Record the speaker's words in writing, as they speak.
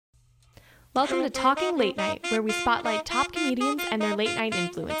Welcome to Talking Late Night, where we spotlight top comedians and their late night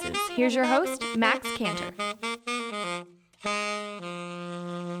influences. Here's your host, Max Cantor.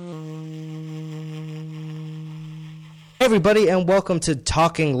 Hey everybody, and welcome to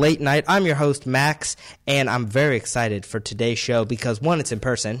Talking Late Night. I'm your host, Max, and I'm very excited for today's show because, one, it's in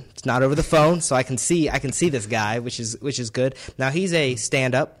person. It's not over the phone, so I can see this guy, which is good. Now, he's a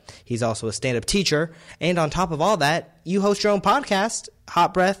stand-up. He's also a stand-up teacher, and on top of all that, you host your own podcast,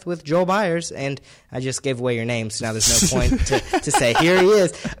 Hot Breath with Joel Byers, and I just gave away your name, so now there's no point to say, here he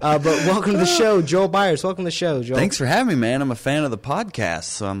is. But welcome to the show, Joel Byers. Welcome to the show, Joel. Thanks for having me, man. I'm a fan of the podcast,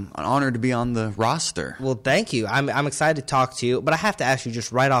 so I'm honored to be on the roster. Well, thank you. I'm excited to talk to you, but I have to ask you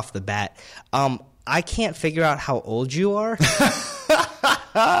just right off the bat, I can't figure out how old you are.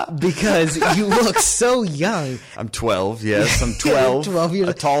 Because you look so young. I'm 12, yes. I'm 12. 12 years,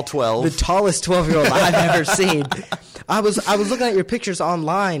 a tall 12. The tallest 12-year-old I've ever seen. I was looking at your pictures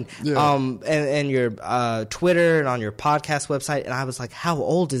online, and your Twitter and on your podcast website, and I was like, how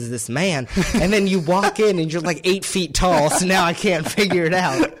old is this man? And then you walk in and you're like 8 feet tall, so now I can't figure it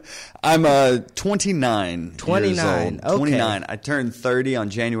out. I'm 29 years old. Okay. 29. I turned 30 on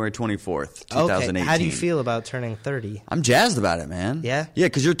January 24th, 2018. Okay. How do you feel about turning 30? I'm jazzed about it, man. Yeah? Yeah,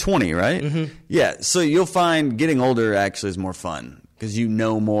 because you're 20, right? Mm-hmm. Yeah, so you'll find getting older actually is more fun because you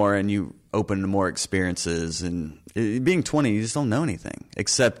know more and you open to more experiences, and being 20, you just don't know anything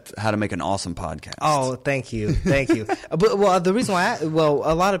except how to make an awesome podcast. Oh, thank you. But the reason why, a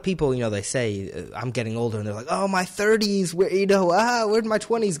lot of people, they say I'm getting older, and they're like, oh, my 30s, where'd my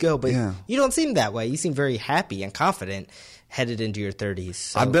 20s go? But you don't seem that way. You seem very happy and confident headed into your 30s.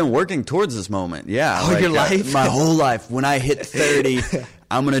 So. I've been working towards this moment. Yeah, all your life, my whole life. When I hit 30.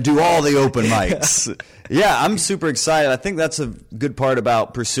 I'm going to do all the open mics. Yeah, I'm super excited. I think that's a good part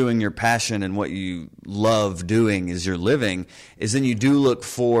about pursuing your passion and what you love doing is your living, is then you do look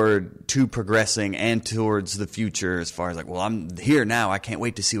forward to progressing and towards the future as far as like, well, I'm here now. I can't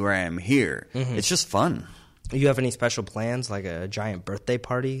wait to see where I am here. Mm-hmm. It's just fun. You have any special plans, like a giant birthday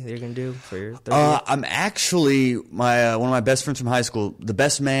party that you're going to do for your 30th? I'm actually, one of my best friends from high school, the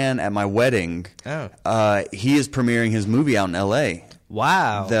best man at my wedding, he is premiering his movie out in L.A.,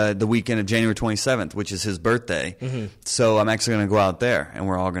 Wow. The weekend of January 27th, which is his birthday. Mm-hmm. So I'm actually going to go out there, and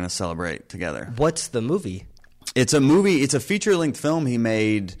we're all going to celebrate together. What's the movie? It's a movie. It's a feature-length film he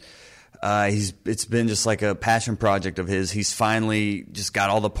made. It's been just like a passion project of his. He's finally just got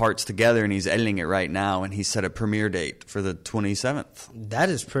all the parts together, and he's editing it right now, and he set a premiere date for the 27th. That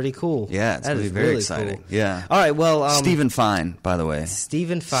is pretty cool. Yeah, it's going to be very exciting. Cool. Yeah. All right, well... Stephen Fine, by the way.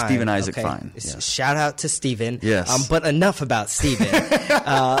 Stephen Fine. Stephen Isaac Fine. Yes. Shout out to Stephen. Yes. But enough about Stephen.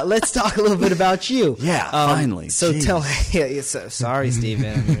 Let's talk a little bit about you. Yeah, finally. So Jeez. tell me... sorry,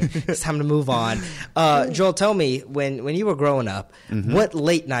 Stephen. It's time to move on. Joel, tell me, when you were growing up, what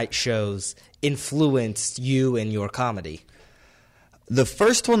late-night shows influenced you and your comedy? The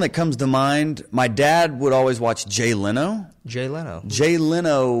first one that comes to mind, my dad would always watch Jay Leno. Jay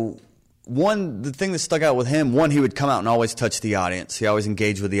Leno, the thing that stuck out with him, he would come out and always touch the audience. He always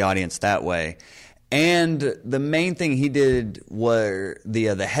engaged with the audience that way. And the main thing he did were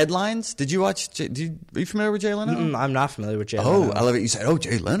the headlines. Did you watch? Are you familiar with Jay Leno? I'm not familiar with Jay Leno. Oh, I love it. You said,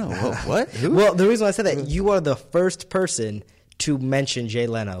 Jay Leno. What? Who? Well, the reason why I said that, you are the first person to mention Jay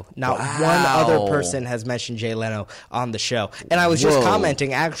Leno. Not one other person has mentioned Jay Leno on the show. And I was just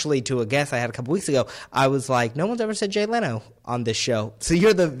commenting, actually, to a guest I had a couple weeks ago. I was like, no one's ever said Jay Leno on this show. So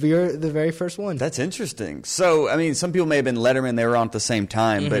you're the very first one. That's interesting. So, I mean, some people may have been Letterman. They were on at the same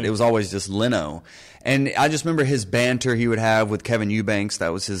time, but it was always just Leno. And I just remember his banter he would have with Kevin Eubanks. That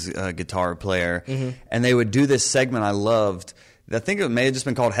was his guitar player. And they would do this segment I loved. I think it may have just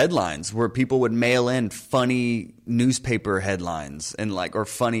been called Headlines, where people would mail in funny newspaper headlines and or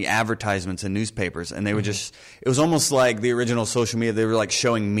funny advertisements in newspapers, and they would it was almost like the original social media. They were like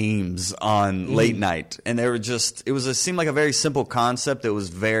showing memes on late night, and they were it seemed like a very simple concept that was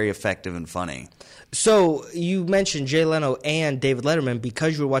very effective and funny. So you mentioned Jay Leno and David Letterman.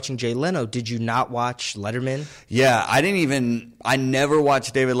 Because you were watching Jay Leno, did you not watch Letterman? Yeah, I never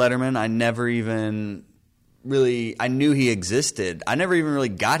watched David Letterman. I knew he existed. I never even really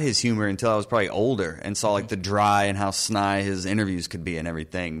got his humor until I was probably older and saw the dry and how snide his interviews could be and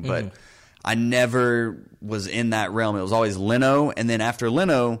everything. But I never was in that realm. It was always Leno, and then after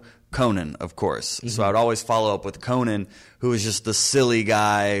Leno, Conan, of course. So I would always follow up with Conan, who was just the silly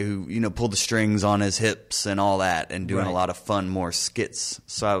guy who, pulled the strings on his hips and all that, and doing a lot of fun, more skits.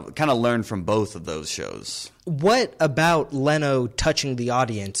 So I kind of learned from both of those shows. What about Leno touching the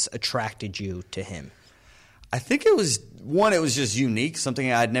audience attracted you to him? I think it was just unique,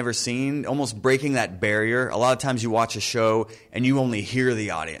 something I'd never seen, almost breaking that barrier. A lot of times you watch a show and you only hear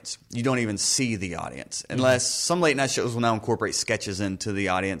the audience. You don't even see the audience. Unless some late night shows will now incorporate sketches into the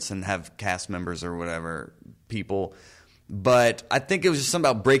audience and have cast members or whatever people. But I think it was just something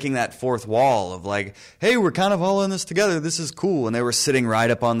about breaking that fourth wall of like, hey, we're kind of all in this together. This is cool. And they were sitting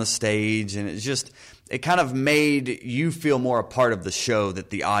right up on the stage, and it kind of made you feel more a part of the show, that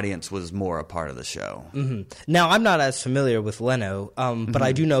the audience was more a part of the show. Mm-hmm. Now, I'm not as familiar with Leno, but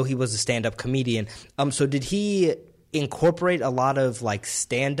I do know he was a stand-up comedian. So did he incorporate a lot of like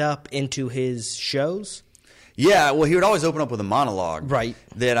stand-up into his shows? Yeah, well, he would always open up with a monologue, right,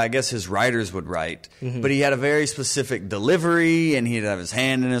 that I guess his writers would write. But he had a very specific delivery, and he'd have his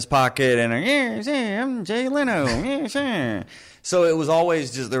hand in his pocket, and I'm Jay Leno. So it was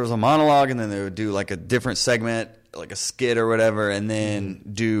always just, there was a monologue, and then they would do like a different segment, like a skit or whatever, and then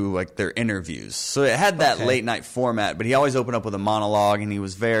do like their interviews. So it had that late night format, but he always opened up with a monologue, and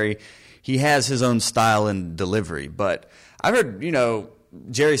he has his own style and delivery. But I've heard,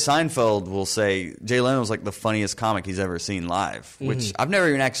 Jerry Seinfeld will say Jay Leno was like the funniest comic he's ever seen live, which I've never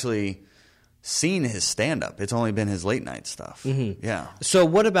even actually seen his stand-up. It's only been his late night stuff. Yeah. So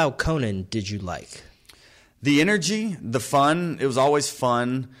what about Conan did you like? The energy, the fun. It was always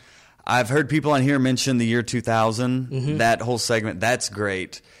fun. I've heard people on here mention the year 2000, that whole segment. That's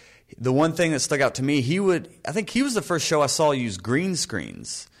great. The one thing that stuck out to me, I think he was the first show I saw use green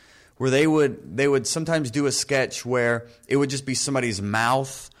screens, where they would sometimes do a sketch where it would just be somebody's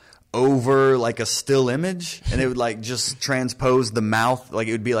mouth over like a still image, and they would like just transpose the mouth, like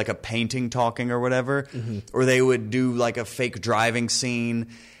it would be like a painting talking or whatever. Or they would do like a fake driving scene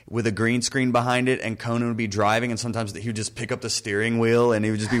with a green screen behind it, and Conan would be driving, and sometimes he would just pick up the steering wheel and he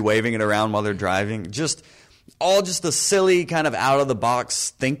would just be waving it around while they're driving. Just the silly kind of out of the box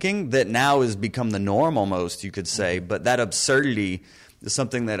thinking that now has become the norm almost, you could say. But that absurdity is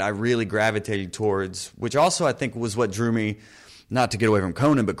something that I really gravitated towards, which also I think was what drew me, not to get away from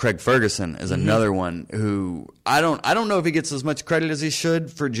Conan, but Craig Ferguson is another one who I don't know if he gets as much credit as he should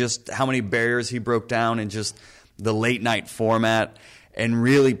for just how many barriers he broke down in just the late night format, and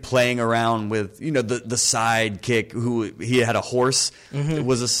really playing around with the sidekick who he had a horse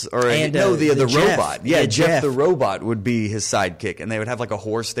was the Jeff. Robot. Yeah, Jeff the robot would be his sidekick, and they would have like a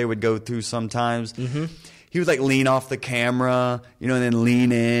horse they would go through sometimes. He would like lean off the camera, and then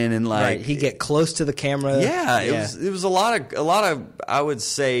lean in, and like he'd get close to the camera. Yeah, it was a lot of I would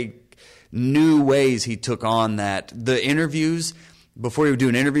say new ways he took on that. The interviews, before he would do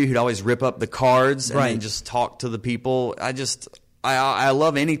an interview, he'd always rip up the cards and then just talk to the people. I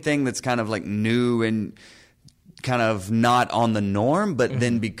love anything that's kind of like new and kind of not on the norm, but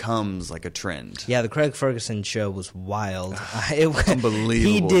then becomes like a trend. Yeah, the Craig Ferguson show was wild. Unbelievable.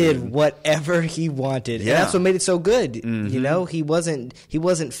 He did whatever he wanted, and that's what made it so good. He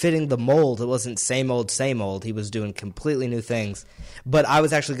wasn't fitting the mold. It wasn't same old, same old. He was doing completely new things. But I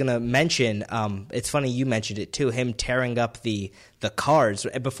was actually going to mention, it's funny you mentioned it too, him tearing up the cards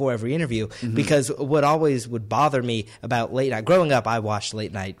before every interview, because what always would bother me about late night, growing up I watched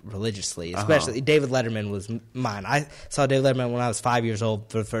late night religiously, especially David Letterman was mine. I saw David Letterman when I was 5 years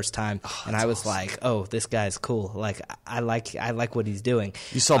old for the first time, and I was like, oh, this guy's cool. Like I like what he's doing.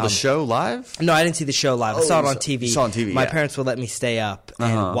 You saw the show live? No, I didn't see the show live. I saw it on TV. You saw it on TV. My parents would let me stay up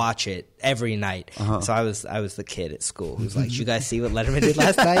and watch it every night. So I was the kid at school who was like, "You guys see what Letterman did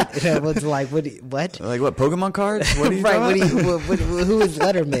last night?" And I was like, "What? Like what? Pokemon cards? What are you who is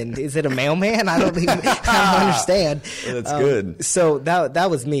Letterman? Is it a mailman? I don't understand." Yeah, that's good. So that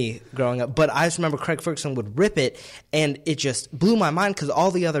was me growing up. But I just remember Craig Ferguson would rip it, and it just blew my mind because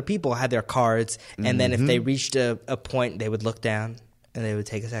all the other people had their cards, and then if they reached a point, they would look down. And they would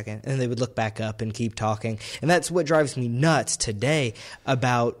take a second, and they would look back up and keep talking. And that's what drives me nuts today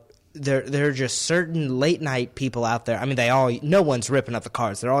about there are just certain late night people out there. I mean, no one's ripping up the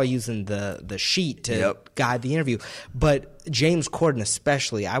cards. They're all using the sheet to guide the interview. But James Corden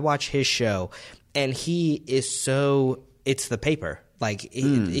especially, I watch his show, and he is it's the paper. Like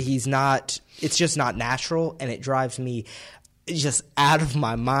he's not. It's just not natural, and it drives me just out of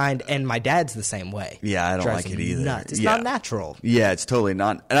my mind. And my dad's the same way. Yeah, I don't like it either. Nuts. It's not natural. Yeah, it's totally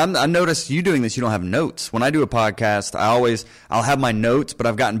not. And I noticed you doing this, you don't have notes. When I do a podcast, I'll have my notes, but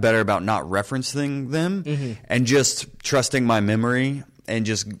I've gotten better about not referencing them and just trusting my memory and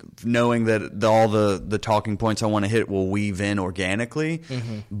just knowing that all the talking points I want to hit will weave in organically.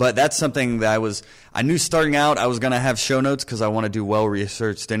 But that's something that I knew starting out I was going to have show notes because I want to do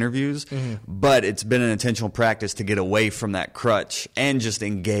well-researched interviews. But it's been an intentional practice to get away from that crutch and just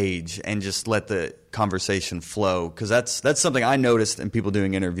engage and just let the conversation flow, because that's something I noticed in people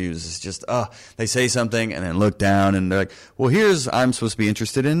doing interviews. It's just they say something and then look down and they're like, well, here's I'm supposed to be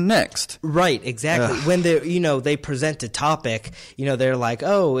interested in next. Right, exactly. When they present a topic, they're like,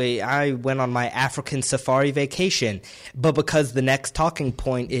 oh, I went on my African safari vacation, but because the next talking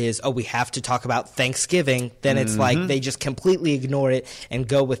point is, oh, we have to talk about Thanksgiving, then it's like they just completely ignore it and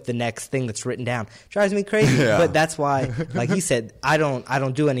go with the next thing that's written down. Drives me crazy. Yeah. But that's why, like he said, I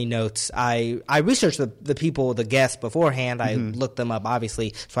don't do any notes. I research the people, the guests beforehand. I look them up,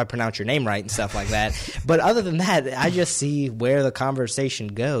 obviously, so I pronounce your name right and stuff like that. But other than that, I just see where the conversation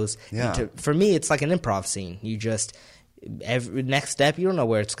goes. Yeah. For me, it's like an improv scene. You just every next step, you don't know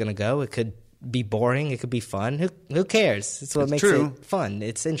where it's going to go. It could be boring. It could be fun. Who cares? It's what makes it fun.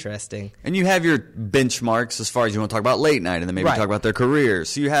 It's interesting. And you have your benchmarks as far as you want to talk about late night, and then maybe talk about their careers.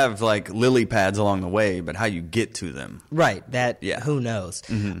 So you have like lily pads along the way, but how you get to them, right? Who knows?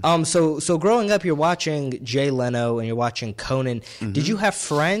 So growing up, you're watching Jay Leno and you're watching Conan. Did you have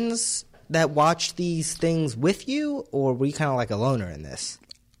friends that watched these things with you, or were you kind of like a loner in this?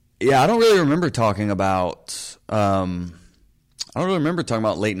 Yeah, I don't really remember talking about. I don't really remember talking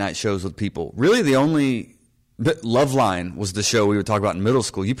about late night shows with people. Really, the only Loveline was the show we would talk about in middle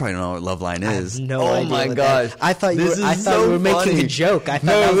school. You probably don't know what Loveline is. I have no idea. Oh my gosh! I thought you were making a joke. I thought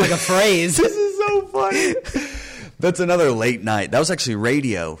that was like a phrase. This is so funny. That's another late night. That was actually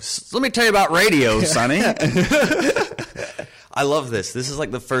radio. Let me tell you about radio, Sonny. I love this. This is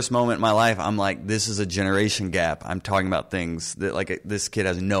like the first moment in my life I'm like, this is a generation gap. I'm talking about things that like this kid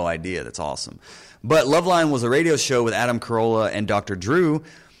has no idea. That's awesome. But Loveline was a radio show with Adam Carolla and Dr. Drew,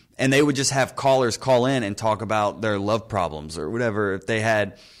 and they would just have callers call in and talk about their love problems or whatever. If they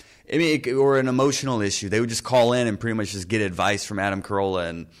had, or an emotional issue, they would just call in and pretty much just get advice from Adam Carolla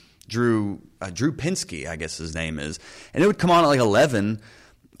and Drew Pinsky, I guess his name is. And it would come on at like 11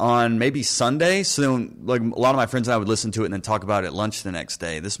 on maybe Sunday. So then, like, a lot of my friends and I would listen to it and then talk about it at lunch the next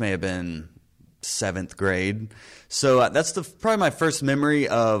day. This may have been 7th grade. So that's probably my first memory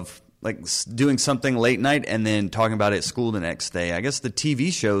of like doing something late night and then talking about it at school the next day. I guess the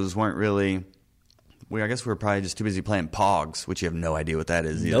TV shows weren't really. I guess we were probably just too busy playing Pogs, which you have no idea what that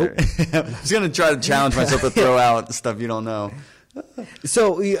is either. Nope. I was going to try to challenge myself to throw out stuff you don't know.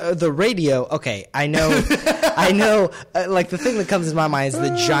 So the radio, okay, I know, like the thing that comes to my mind is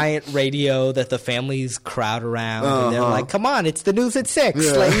the giant radio that the families crowd around and they're like, come on, it's the news at 6,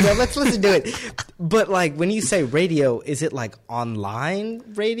 yeah. Like, let's listen to it. But like when you say radio, is it like online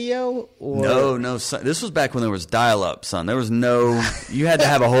radio? Or? No, son, this was back when there was dial-up, son. There was you had to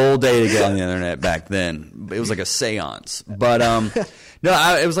have a whole day to get on the internet back then. It was like a seance. But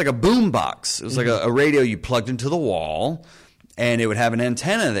it was like a boom box. It was like a radio you plugged into the wall. And it would have an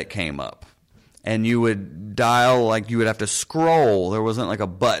antenna that came up. And you would dial, like you would have to scroll. There wasn't like a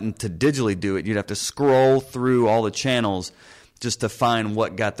button to digitally do it. You'd have to scroll through all the channels just to find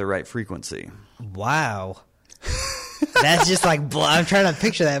what got the right frequency. Wow. That's just like, I'm trying to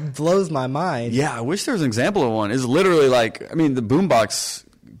picture that. It blows my mind. Yeah, I wish there was an example of one. It's literally like, the boombox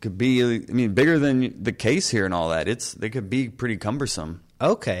could be, bigger than the case here and all that. They could be pretty cumbersome.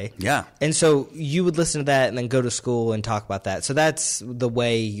 Okay. Yeah. And so you would listen to that and then go to school and talk about that. So that's the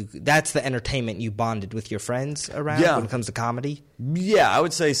way that's the entertainment you bonded with your friends around when it comes to comedy? Yeah, I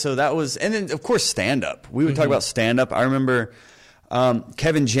would say so. That was, and then of course stand-up. We would talk about stand-up. I remember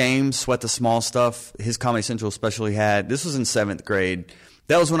Kevin James, Sweat the Small Stuff, his Comedy Central special he had. This was in 7th grade.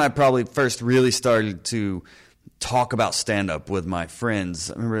 That was when I probably first really started to talk about stand-up with my friends.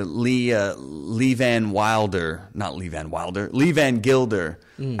 I remember Lee Van Gilder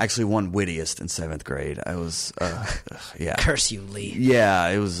actually won Wittiest in 7th grade. I was, yeah. Curse you, Lee. Yeah,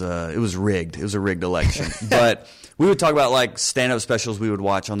 it was rigged. It was a rigged election. But we would talk about like stand-up specials we would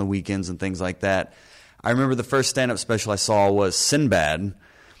watch on the weekends and things like that. I remember the first stand-up special I saw was Sinbad,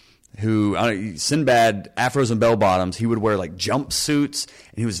 Sinbad, afros and bell-bottoms. He would wear like jumpsuits,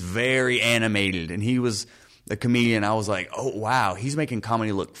 and he was very animated, and he was a comedian. I was like, oh, wow, he's making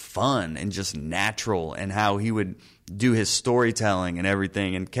comedy look fun and just natural, and how he would do his storytelling and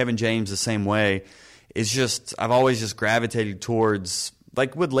everything. And Kevin James the same way. It's just, I've always just gravitated towards,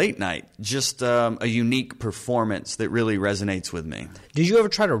 like with late night, just a unique performance that really resonates with me. Did you ever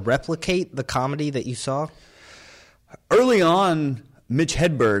try to replicate the comedy that you saw? Early on, Mitch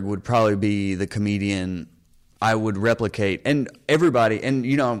Hedberg would probably be the comedian I would replicate. And everybody, and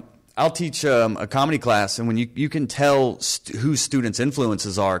I'll teach a comedy class, and when you can tell who students'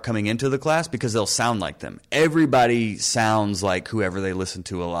 influences are coming into the class because they'll sound like them. Everybody sounds like whoever they listen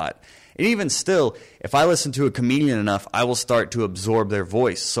to a lot. And even still, if I listen to a comedian enough, I will start to absorb their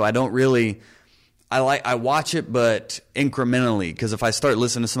voice. So I don't really I watch it, but incrementally, because if I start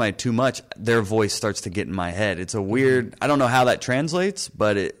listening to somebody too much, their voice starts to get in my head. It's a weird. I don't know how that translates,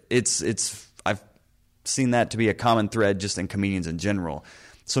 but it's. I've seen that to be a common thread just in comedians in general.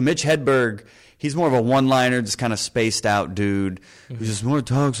 So Mitch Hedberg, he's more of a one-liner, just kind of spaced out dude who just more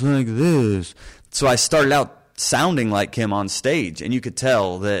talks like this. So I started out sounding like him on stage, and you could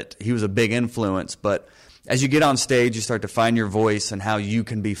tell that he was a big influence. But as you get on stage, you start to find your voice and how you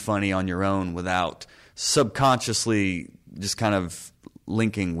can be funny on your own without subconsciously just kind of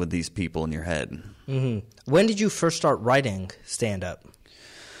linking with these people in your head. Mm-hmm. When did you first start writing stand-up?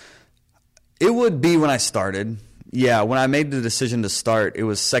 It would be when I started. Yeah, when I made the decision to start, it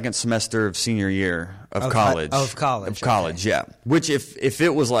was second semester of senior year of college. Of college. Okay. Yeah. Which if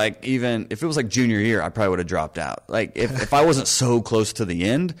it was like junior year, I probably would have dropped out. Like if I wasn't so close to the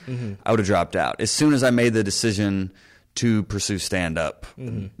end, I would have dropped out. As soon as I made the decision to pursue stand up,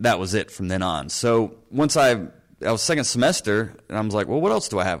 that was it from then on. So once I was second semester, and I was like, well, what else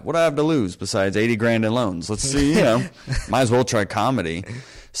do I have? What do I have to lose besides $80,000 in loans? Let's see, might as well try comedy.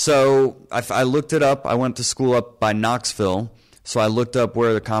 So I looked it up. I went to school up by Knoxville, so I looked up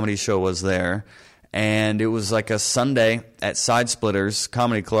where the comedy show was there, and it was like a Sunday at Side Splitters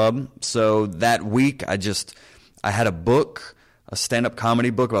Comedy Club. So that week, I had a book, a stand-up comedy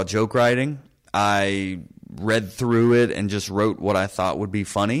book about joke writing. I read through it and just wrote what I thought would be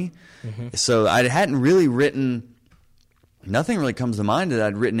funny. So I hadn't really written, nothing really comes to mind that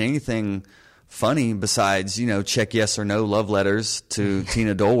I'd written anything funny besides, check yes or no love letters to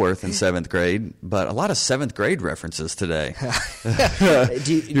Tina Dolworth in 7th grade, but a lot of 7th grade references today.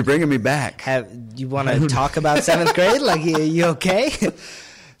 You're bringing me back. You want to talk about 7th grade? Like, you okay?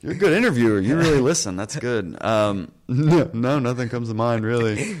 You're a good interviewer. You really listen. That's good. No, nothing comes to mind,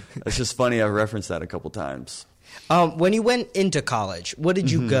 really. It's just funny. I've referenced that a couple times. When you went into college, what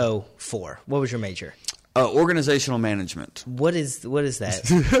did you go for? What was your major? Organizational management. What is that?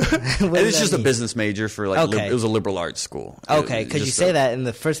 It's just a business major for it was a liberal arts school. Okay, because you say that, and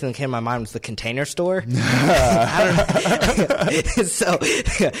the first thing that came to my mind was the Container Store. So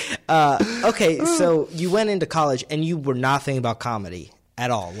you went into college and you were not thinking about comedy at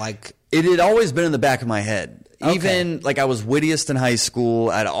all. Like it had always been in the back of my head. Okay. Even I was wittiest in high school.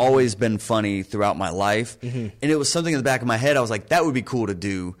 I'd always been funny throughout my life, and it was something in the back of my head. I was like, that would be cool to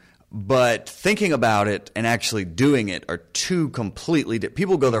do. But thinking about it and actually doing it are two completely different.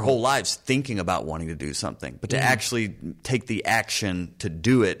 People go their whole lives thinking about wanting to do something, but to actually take the action to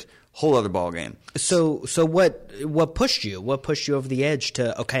do it, whole other ballgame. So what pushed you? What pushed you over the edge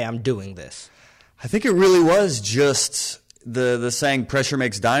to, okay, I'm doing this? I think it really was just the saying pressure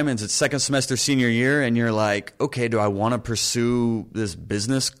makes diamonds. It's second semester senior year, and you're like, okay, do I want to pursue this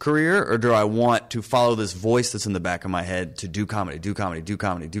business career, or do I want to follow this voice that's in the back of my head to do comedy?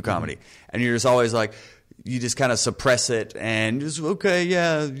 And you're just always like, you just kind of suppress it and just, okay,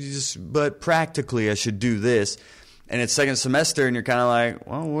 yeah, but practically I should do this. And it's second semester, and you're kind of like,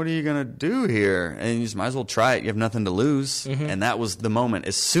 well, what are you going to do here? And you just might as well try it. You have nothing to lose. And that was the moment.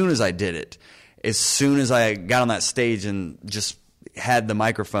 As soon as I did it, as soon as I got on that stage and just had the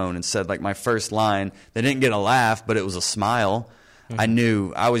microphone and said my first line, they didn't get a laugh, but it was a smile. I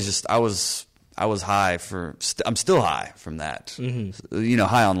knew I was high I'm still high from that.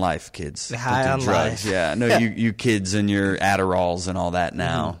 High on life, kids. High on drugs. life. Yeah. No, you kids and your Adderalls and all that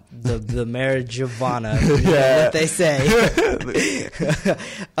now. The marijuana, what they say.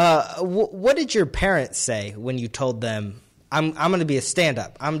 What did your parents say when you told them, I'm going to be a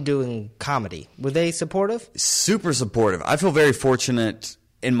stand-up, I'm doing comedy? Were they supportive? Super supportive. I feel very fortunate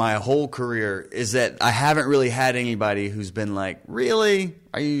in my whole career is that I haven't really had anybody who's been like, really?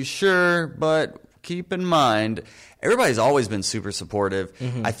 Are you sure? But keep in mind, everybody's always been super supportive.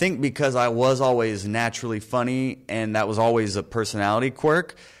 I think because I was always naturally funny, and that was always a personality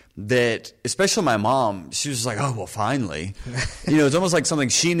quirk, that especially my mom, she was like, oh, well, finally. It's almost like something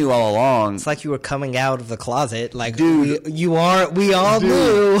she knew all along. It's like you were coming out of the closet. Like, dude, we all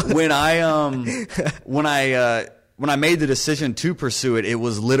knew. When I made the decision to pursue it, it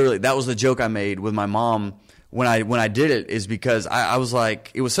was literally, that was the joke I made with my mom when I did it, is because I was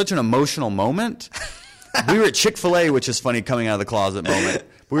like, it was such an emotional moment. We were at Chick-fil-A, which is funny, coming out of the closet moment.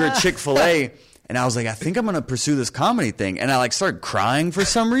 We were at Chick-fil-A, and I was like, I think I'm going to pursue this comedy thing. And I started crying for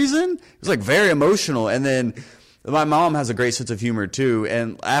some reason. It was very emotional. And then my mom has a great sense of humor too.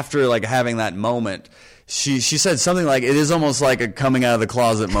 And after having that moment, she said something like, it is almost like a coming out of the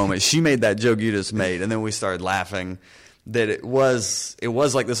closet moment. She made that joke you just made. And then we started laughing that it was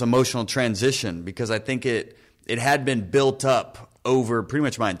like this emotional transition, because I think it had been built up over pretty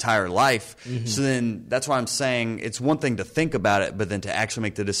much my entire life. So then that's why I'm saying it's one thing to think about it, but then to actually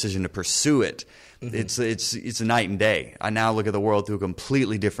make the decision to pursue it. It's a night and day. I now look at the world through a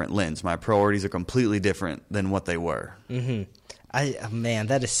completely different lens. My priorities are completely different than what they were. Man,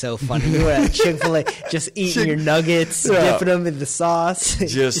 that is so funny. You were at Chick-fil-A just eating your nuggets, dipping them in the sauce. I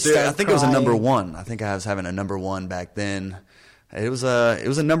think it was a number one. I think I was having a number one back then. It was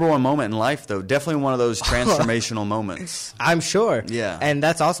a number one moment in life, though. Definitely one of those transformational moments. I'm sure. Yeah. And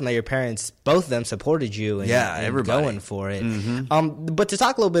that's awesome that your parents, both of them, supported you and everybody going for it. But to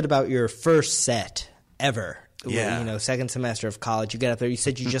talk a little bit about your first set ever. Yeah. Second semester of college, you get up there, you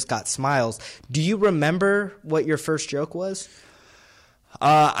said you just got smiles. Do you remember what your first joke was?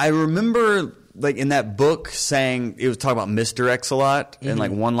 I remember, like, in that book saying, it was talking about misdirects a lot and,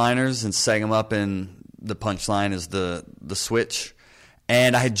 like, one-liners and setting them up, and the punchline is the switch.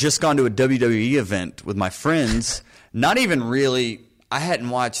 And I had just gone to a WWE event with my friends, not even really,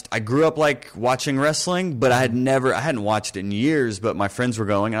 I grew up, like, watching wrestling, but I hadn't watched it in years, but my friends were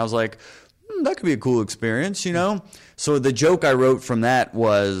going, and I was like, that could be a cool experience, So the joke I wrote from that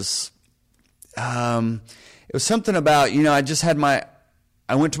was, it was something about,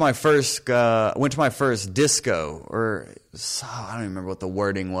 I went to my first disco, or I don't even remember what the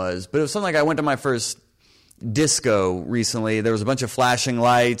wording was, but it was something like I went to my first disco recently. There was a bunch of flashing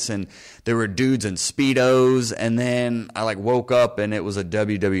lights, and there were dudes in Speedos, and then I woke up and it was a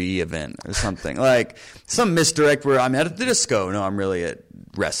WWE event or something. Like some misdirect where I'm at the disco. No, I'm really at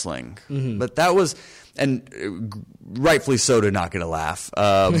wrestling. But that was, and rightfully so, to not get a laugh.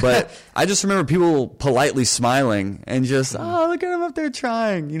 But I just remember people politely smiling and just, oh, look at him up there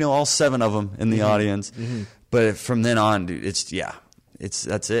trying. All 7 of them in the audience. But from then on, dude,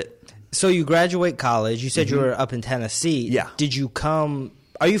 that's it. So you graduate college. You said you were up in Tennessee. Yeah. Did you come?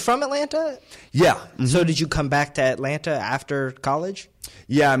 Are you from Atlanta? Yeah. So did you come back to Atlanta after college?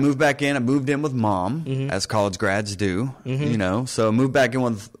 Yeah, I moved back in. I moved in with Mom, as college grads do. So I moved back in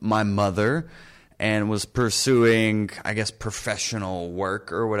with my mother and was pursuing, I guess, professional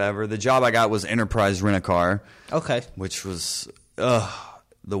work or whatever. The job I got was Enterprise Rent-A-Car. Okay. Which was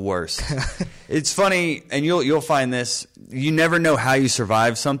the worst. It's funny, and you'll find this. You never know how you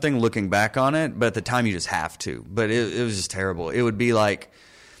survive something looking back on it, but at the time you just have to. But it was just terrible. It would be like,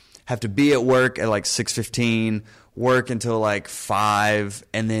 have to be at work at like 6:15, work until like 5,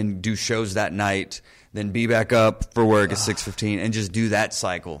 and then do shows that night, then be back up for work at 6:15, and just do that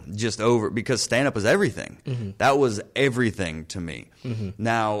cycle just over, because stand-up was everything. That was everything to me.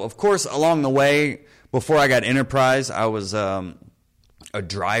 Now, of course, along the way, before I got Enterprise, I was a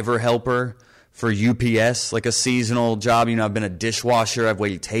driver helper for UPS, like a seasonal job. I've been a dishwasher, I've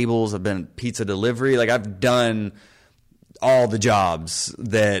waited tables, I've been pizza delivery. Like, I've done all the jobs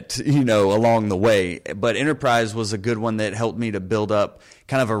that, along the way. But Enterprise was a good one that helped me to build up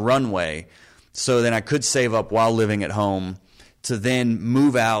kind of a runway. So then I could save up while living at home to then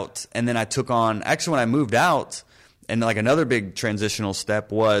move out. And then I took on, actually, when I moved out, and like another big transitional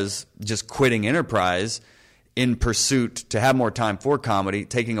step was just quitting Enterprise in pursuit to have more time for comedy,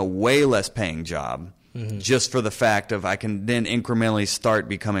 taking a way less paying job, just for the fact of I can then incrementally start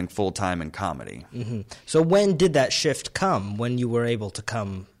becoming full-time in comedy. So when did that shift come, when you were able to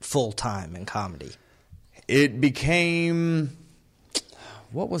come full-time in comedy? It became,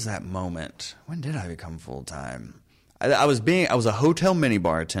 what was that moment? When did I become full-time? I was a hotel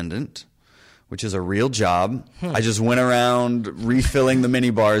minibar attendant, which is a real job. I just went around refilling the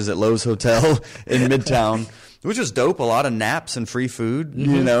minibars at Lowe's Hotel in Midtown, which was dope. A lot of naps and free food,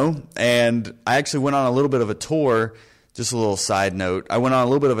 And I actually went on a little bit of a tour, just a little side note. I went on a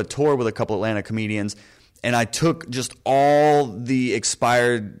little bit of a tour with a couple Atlanta comedians, and I took just all the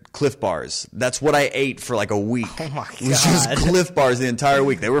expired Cliff Bars. That's what I ate for like a week. Oh, my God. It was just Cliff Bars the entire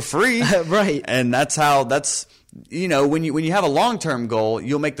week. They were free. Right. And that's when you have a long-term goal,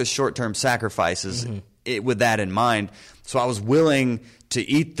 you'll make the short-term sacrifices with that in mind. So I was willing to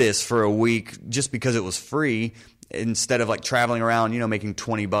eat this for a week just because it was free, instead of like traveling around, making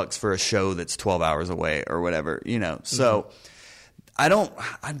 $20 for a show that's 12 hours away or whatever, So I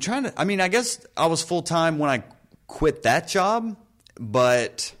guess I was full-time when I quit that job,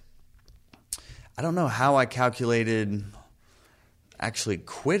 but I don't know how I calculated actually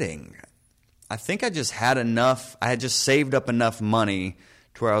quitting. I think I just had enough. I had just saved up enough money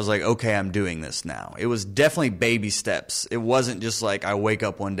to where I was like, okay, I'm doing this now. It was definitely baby steps. It wasn't just like I wake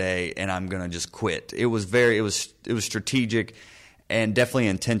up one day and I'm going to just quit. It was strategic and definitely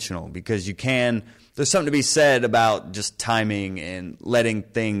intentional, because there's something to be said about just timing and letting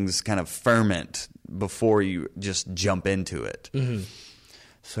things kind of ferment before you just jump into it.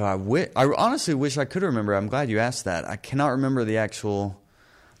 So I honestly wish I could remember. I'm glad you asked that. I cannot remember the actual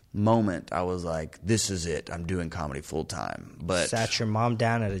moment I was like, this is it. I'm doing comedy full time. But sat your mom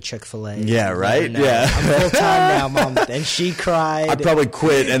down at a Chick-fil-A. Yeah, right? Yeah. I'm full time now, Mom. And she cried. I probably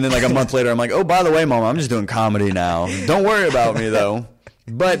quit, and then like a month later, I'm like, oh, by the way, Mom, I'm just doing comedy now. Don't worry about me, though.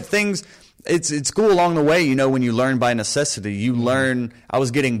 But it's cool along the way, when you learn by necessity. You learn. I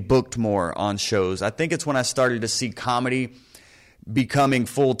was getting booked more on shows. I think it's when I started to see comedy becoming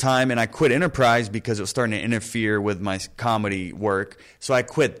full-time, and I quit Enterprise because it was starting to interfere with my comedy work. So I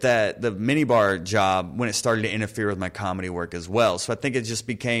quit the minibar job when it started to interfere with my comedy work as well. So I think it just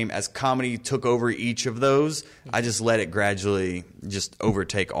became, as comedy took over each of those, I just let it gradually just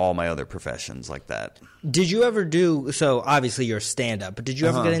overtake all my other professions like that. Did you ever do, so obviously you're a stand-up, but did you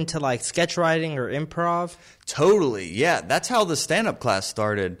ever get into like sketch writing or improv? Totally, yeah. That's how the stand-up class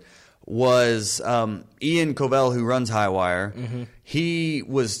started. Was Ian Covell, who runs Highwire. Mm-hmm. He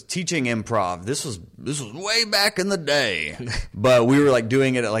was teaching improv. This was way back in the day, but we were like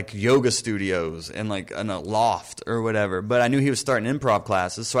doing it at like yoga studios and like in a loft or whatever. But I knew he was starting improv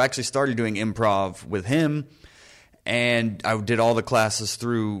classes, so I actually started doing improv with him. And I did all the classes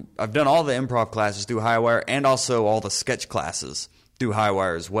I've done all the improv classes through Highwire, and also all the sketch classes through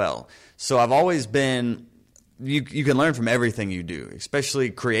Highwire as well. So I've always been. You can learn from everything you do,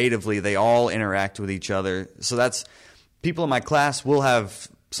 especially creatively. They all interact with each other. So that's people in my class will have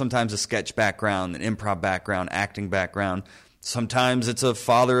sometimes a sketch background, an improv background, acting background. Sometimes it's a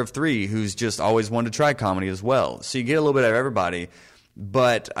father of three who's just always wanted to try comedy as well. So you get a little bit of everybody.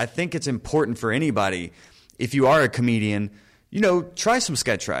 But I think it's important for anybody, if you are a comedian, try some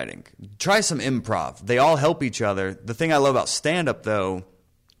sketch writing, try some improv. They all help each other. The thing I love about stand-up, though,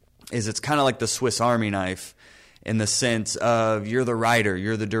 is it's kind of like the Swiss Army knife, in the sense of you're the writer,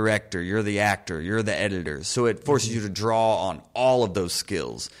 you're the director, you're the actor, you're the editor. So it forces you to draw on all of those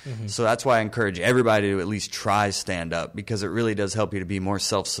skills. Mm-hmm. So that's why I encourage everybody to at least try stand-up, because it really does help you to be more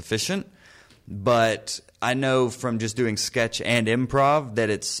self-sufficient. But I know from just doing sketch and improv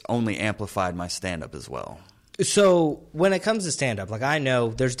that it's only amplified my stand-up as well. So when it comes to stand-up, like I know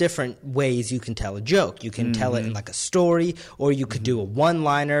there's different ways you can tell a joke. You can tell it in like a story, or you could do a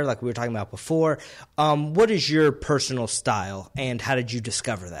one-liner like we were talking about before. What is your personal style, and how did you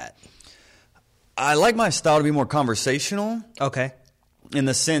discover that? I like my style to be more conversational. Okay. In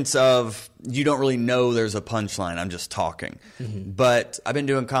the sense of you don't really know there's a punchline. I'm just talking. Mm-hmm. But I've been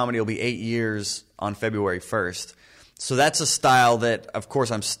doing comedy. It'll be 8 years on February 1st. So that's a style that, of course,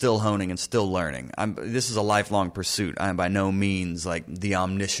 I'm still honing and still learning. This is a lifelong pursuit. I'm by no means like the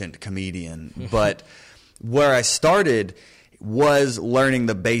omniscient comedian. But where I started was learning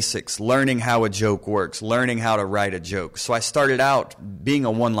the basics, learning how a joke works, learning how to write a joke. So I started out being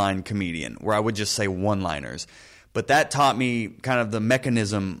a one-line comedian where I would just say one-liners. But that taught me kind of the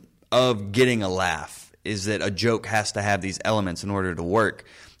mechanism of getting a laugh, is that a joke has to have these elements in order to work.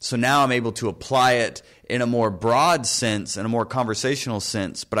 So now I'm able to apply it in a more broad sense, in a more conversational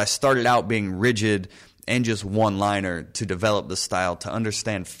sense. But I started out being rigid and just one-liner to develop the style, to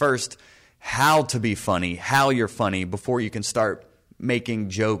understand first how to be funny, how you're funny, before you can start making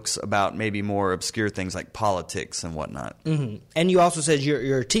jokes about maybe more obscure things like politics and whatnot. Mm-hmm. And you also said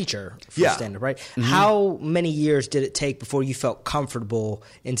you're a teacher for stand-up, right? Mm-hmm. How many years did it take before you felt comfortable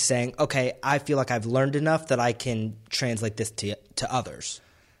in saying, okay, I feel like I've learned enough that I can translate this to others?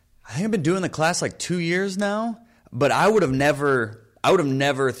 I think I've been doing the class like 2 years now, but I would have never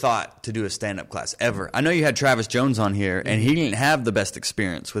thought to do a stand-up class ever. I know you had Travis Jones on here, and he didn't have the best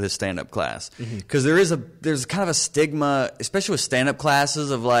experience with his stand-up class, because there's kind of a stigma, especially with stand-up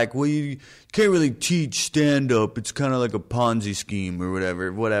classes, of like, well, you can't really teach stand-up. It's kind of like a Ponzi scheme or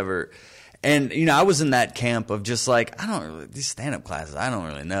whatever. And I was in that camp of just like, these stand-up classes, I don't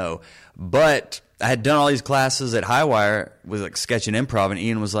really know, but I had done all these classes at Highwire with like sketch and improv, and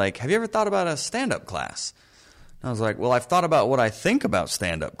Ian was like, have you ever thought about a stand-up class? And I was like, well, I've thought about what I think about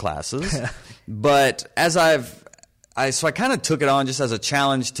stand-up classes, but as I kind of took it on just as a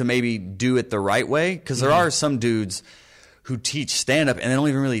challenge to maybe do it the right way, because there are some dudes who teach stand-up and they don't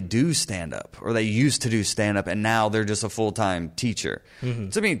even really do stand-up, or they used to do stand-up and now they're just a full-time teacher. So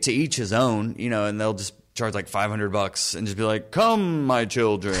I mean, to each his own, and they'll just charge like $500 and just be like, come, my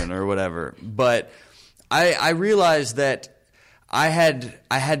children, or whatever. But I realized that I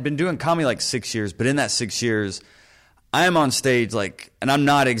had been doing comedy like 6 years, but in that 6 years, I am on stage like, and I'm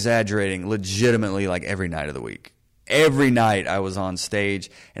not exaggerating, legitimately like every night of the week. Every night I was on stage,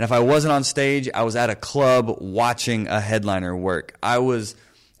 and if I wasn't on stage, I was at a club watching a headliner work.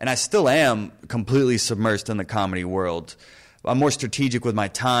 And I still am completely submersed in the comedy world. I'm more strategic with my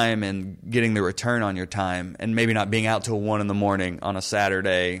time and getting the return on your time, and maybe not being out till 1 a.m. on a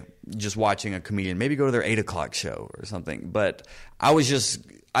Saturday just watching a comedian. Maybe go to their 8 o'clock show or something. But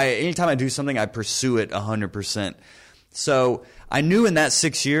anytime I do something, I pursue it 100%. So I knew in that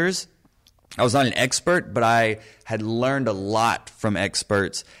 6 years, I was not an expert, but I had learned a lot from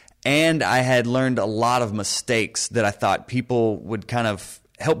experts, and I had learned a lot of mistakes that I thought people would kind of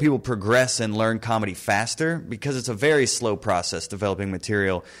help people progress and learn comedy faster, because it's a very slow process developing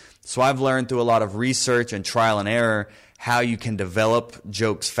material. So I've learned through a lot of research and trial and error how you can develop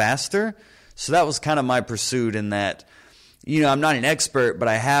jokes faster. So that was kind of my pursuit in that, I'm not an expert, but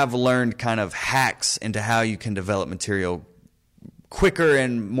I have learned kind of hacks into how you can develop material quicker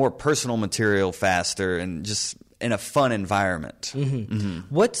and more personal material faster, and just in a fun environment.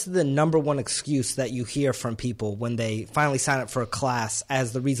 What's the number one excuse that you hear from people when they finally sign up for a class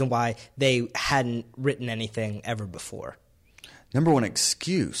as the reason why they hadn't written anything ever before? Number one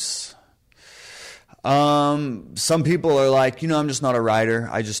excuse. Some people are like, I'm just not a writer.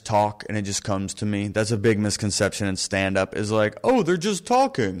 I just talk and it just comes to me. That's a big misconception in stand-up, is like, oh, they're just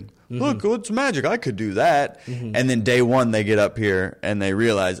talking. Look, it's magic. I could do that. And then day one, they get up here and they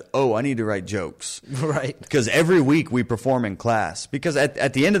realize, oh, I need to write jokes. Right. Because every week we perform in class. Because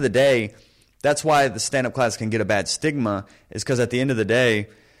at the end of the day, that's why the stand-up class can get a bad stigma, is because at the end of the day,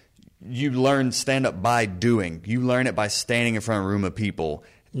 you learn stand-up by doing. You learn it by standing in front of a room of people,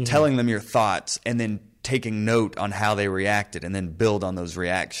 telling them your thoughts, and then taking note on how they reacted, and then build on those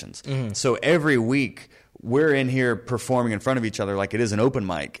reactions. So every week, we're in here performing in front of each other like it is an open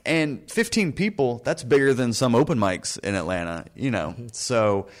mic. And 15 people, that's bigger than some open mics in Atlanta,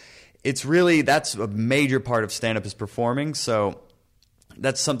 So it's really, that's a major part of stand-up, is performing. So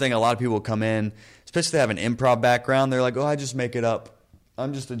that's something a lot of people come in, especially if they have an improv background. They're like, oh, I just make it up.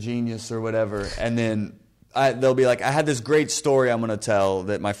 I'm just a genius or whatever. And then they'll be like, I had this great story I'm going to tell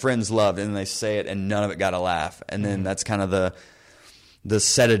that my friends loved. And then they say it and none of it got a laugh. And then that's kind of the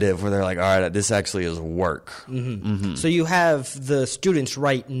sedative where they're like, all right, this actually is work. So you have the students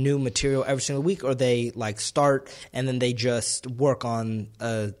write new material every single week, or they like start and then they just work on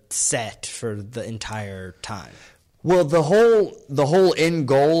a set for the entire time? Well, the whole end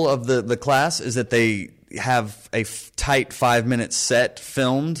goal of the class is that they have a tight 5-minute set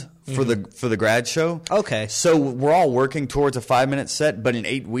filmed for the grad show. Okay. So we're all working towards a 5-minute set, but in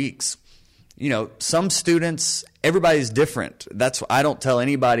 8 weeks. Some students, everybody's different. I don't tell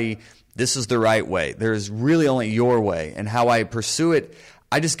anybody this is the right way. There's really only your way. And how I pursue it,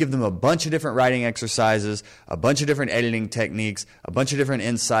 I just give them a bunch of different writing exercises, a bunch of different editing techniques, a bunch of different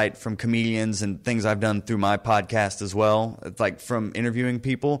insight from comedians and things I've done through my podcast as well, like from interviewing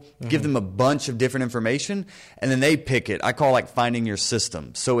people. Give them a bunch of different information, and then they pick it. I call finding your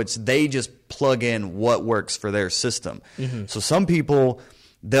system. So they just plug in what works for their system. So some people,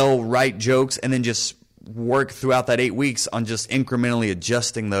 they'll write jokes and then just work throughout that 8 weeks on just incrementally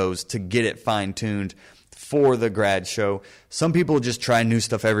adjusting those to get it fine-tuned for the grad show. Some people just try new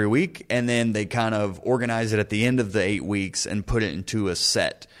stuff every week, and then they kind of organize it at the end of the 8 weeks and put it into a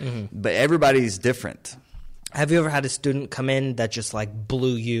set. But everybody's different. Have you ever had a student come in that just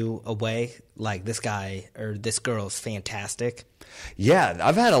blew you away? Like, this guy or this girl is fantastic? Yeah,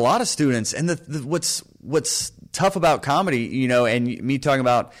 I've had a lot of students, and what's tough about comedy, and me talking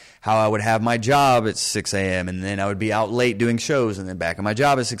about how I would have my job at 6 a.m. and then I would be out late doing shows and then back at my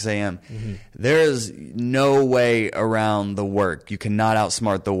job at 6 a.m. There is no way around the work. You cannot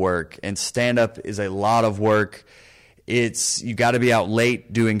outsmart the work, and stand-up is a lot of work. You got to be out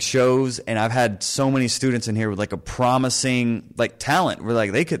late doing shows, and I've had so many students in here with a promising talent where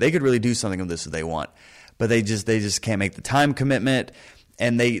they could really do something with this if they want, but they just can't make the time commitment,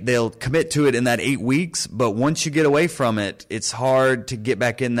 and they'll commit to it in that 8 weeks, but once you get away from it, it's hard to get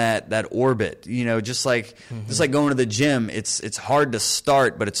back in that orbit. Just like going to the gym, it's hard to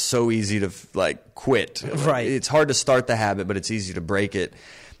start, but it's so easy to quit. Right. It's hard to start the habit, but it's easy to break it,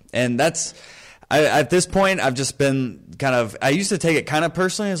 and that's. At this point, I've just been I used to take it kind of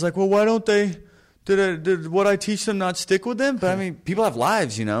personally. It's like, well, why don't they, did what I teach them not stick with them? But I mean, people have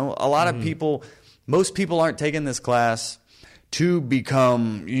lives, A lot of people, most people aren't taking this class to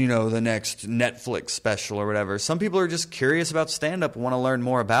become, the next Netflix special or whatever. Some people are just curious about stand-up, want to learn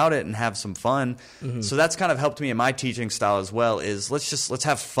more about it and have some fun. So that's kind of helped me in my teaching style as well, is let's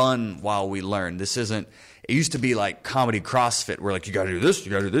have fun while we learn. This isn't, it used to be like comedy CrossFit where you got to do this,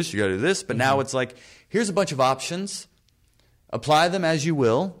 you got to do this, you got to do this. But now it's here's a bunch of options. apply them as you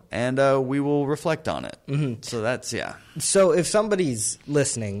will, and we will reflect on it. Mm-hmm. So that's, yeah. So if somebody's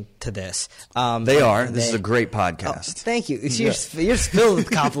listening to this... they are. This is a great podcast. Thank you. You're filled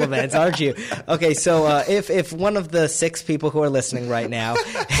with compliments, aren't you? Okay, so if one of the 6 people who are listening right now...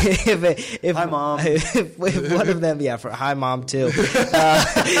 if hi, Mom. If one of them... Yeah, hi, Mom, too.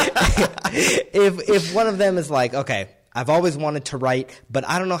 If one of them is like, okay... I've always wanted to write, but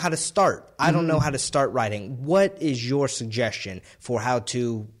I don't know how to start. I don't know how to start writing. What is your suggestion for how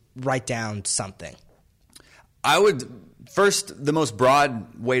to write down something? I would first, the most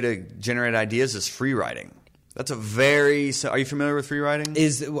broad way to generate ideas is free writing. That's a very. Are you familiar with free writing?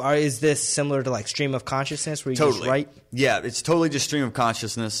 Is this similar to like stream of consciousness where you totally just write? Yeah, it's totally just stream of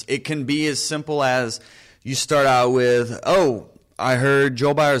consciousness. It can be as simple as you start out with, I heard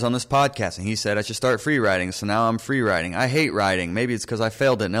Joel Byers on this podcast, and he said I should start free writing, so now I'm free writing. I hate writing. Maybe it's because I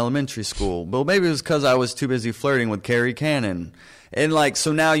failed it in elementary school. But maybe it was because I was too busy flirting with Carrie Cannon. And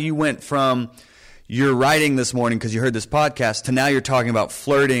so now you went from you're writing this morning because you heard this podcast to now you're talking about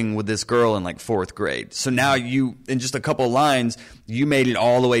flirting with this girl in 4th grade. So now you, in just a couple of lines, you made it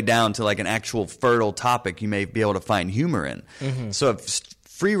all the way down to an actual fertile topic you may be able to find humor in. Mm-hmm. So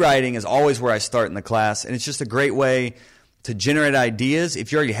free writing is always where I start in the class, and it's just a great way to generate ideas.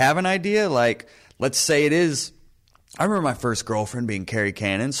 If you already have an idea, let's say it is, I remember my first girlfriend being Carrie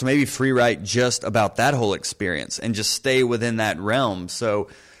Cannon, so maybe free write just about that whole experience and just stay within that realm. So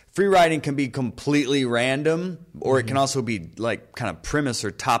free writing can be completely random, or it can also be kind of premise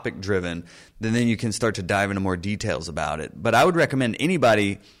or topic driven. Then you can start to dive into more details about it. But I would recommend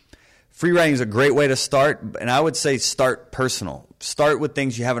anybody, free writing is a great way to start, and I would say start personal. Start with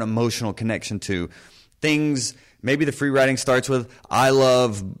things you have an emotional connection to. Things... Maybe the free writing starts with, I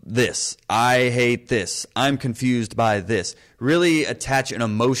love this, I hate this, I'm confused by this. Really attach an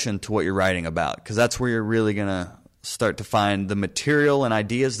emotion to what you're writing about, because that's where you're really going to start to find the material and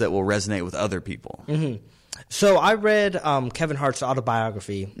ideas that will resonate with other people. Mm-hmm. So I read Kevin Hart's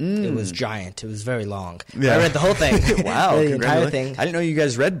autobiography. It was giant. It was very long. Yeah. I read the whole thing. Wow. The entire thing. I didn't know you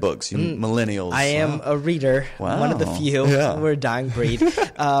guys read books, you millennials. I am a reader, one of the few. Yeah. We're a dying breed.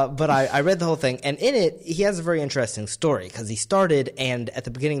 But I read the whole thing. And in it, he has a very interesting story because he started, and at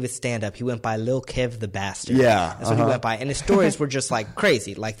the beginning of his stand-up, he went by Lil Kev the Bastard. Yeah. That's what he went by. And his stories were just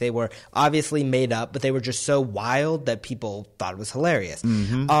crazy. They were obviously made up, but they were just so wild that people thought it was hilarious.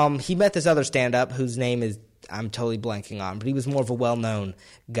 Mm-hmm. He met this other stand-up whose name is, I'm totally blanking on, but he was more of a well-known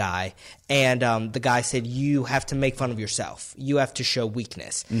guy. And the guy said, you have to make fun of yourself. You have to show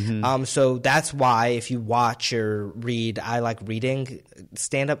weakness. Mm-hmm. So that's why if you watch or read, I like reading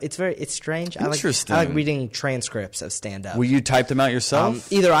stand-up. It's strange. Interesting. I like reading transcripts of stand-up. Will you type them out yourself?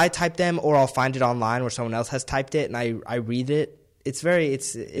 Either I type them or I'll find it online where someone else has typed it, and I read it. It's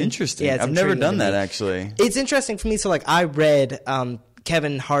interesting. Yeah, it's I've never done that, me. Actually. It's interesting for me. So I read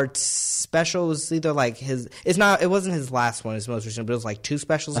Kevin Hart's special. Was either it wasn't his last one, his most recent, but it was 2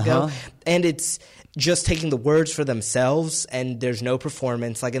 specials ago. And it's just taking the words for themselves, and there's no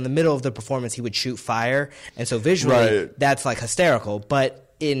performance. In the middle of the performance, he would shoot fire, and so visually that's hysterical.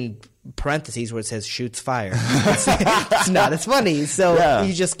 But in parentheses where it says shoots fire, it's not as funny. So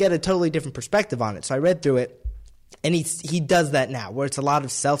you just get a totally different perspective on it. So I read through it. And he does that now, where it's a lot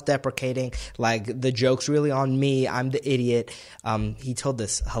of self-deprecating, the joke's really on me, I'm the idiot. He told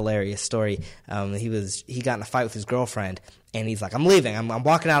this hilarious story. He got in a fight with his girlfriend, and he's like, I'm leaving, I'm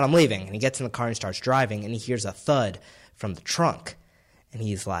walking out, I'm leaving. And he gets in the car and starts driving, and he hears a thud from the trunk. And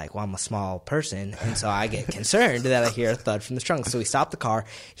he's like, well, I'm a small person, and so I get concerned that I hear a thud from the trunk. So he stopped the car,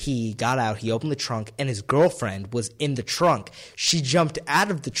 he got out, he opened the trunk, and his girlfriend was in the trunk. She jumped out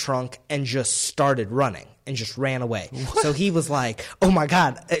of the trunk and just started running and just ran away. What? So he was like, oh my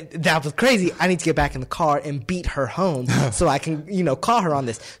God, that was crazy. I need to get back in the car and beat her home so I can, call her on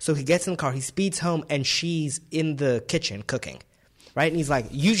this. So he gets in the car, he speeds home, and she's in the kitchen cooking. Right? And he's like,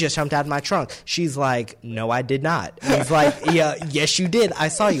 you just jumped out of my trunk. She's like, no, I did not. And he's like, yeah, yes, you did. I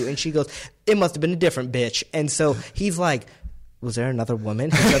saw you. And she goes, it must have been a different bitch. And so he's like, was there another woman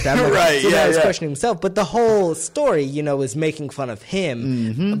who jumped out of my Right, so yeah, now he's yeah. questioning himself. But the whole story, is making fun of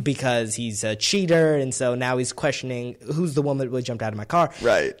him because he's a cheater. And so now he's questioning who's the woman that really jumped out of my car.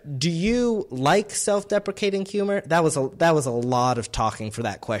 Right. Do you like self-deprecating humor? That was a lot of talking for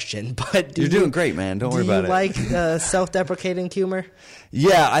that question. But You're doing great, man. Don't worry about it. Do you like self-deprecating humor?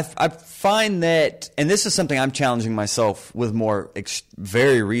 Yeah, I find that, and this is something I'm challenging myself with more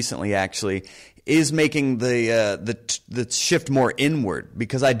very recently, actually, is making the shift more inward,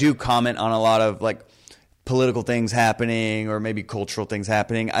 because I do comment on a lot of political things happening or maybe cultural things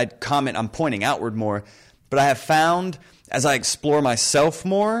happening. I'm pointing outward more, but I have found as I explore myself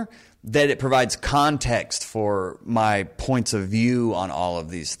more that it provides context for my points of view on all of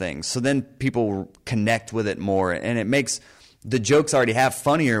these things. So then people connect with it more, and it makes the jokes I already have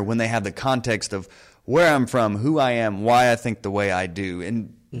funnier when they have the context of where I'm from, who I am, why I think the way I do,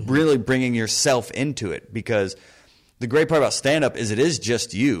 and really bringing yourself into it. Because the great part about stand-up is it is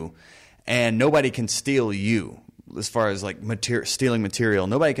just you, and nobody can steal you. As far as like stealing material,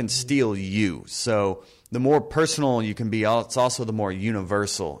 nobody can steal you. So the more personal you can be, it's also the more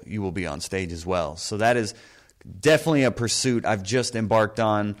universal you will be on stage as well. So that is definitely a pursuit I've just embarked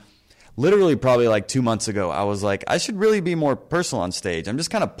on. Literally probably like 2 months ago, I was like, I should really be more personal on stage. I'm just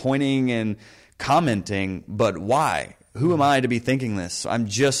kind of pointing and commenting, but why? Who am I to be thinking this? So I'm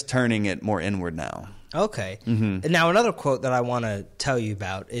just turning it more inward now. Okay. Now, another quote that I want to tell you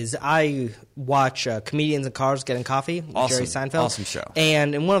about is I watch Comedians in Cars Getting Coffee with Jerry Seinfeld. Awesome show.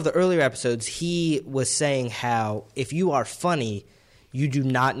 And in one of the earlier episodes, he was saying how if you are funny, you do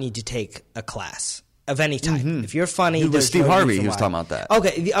not need to take a class of any type. If you're funny, With there's Steve no Harvey, reason he was why. talking about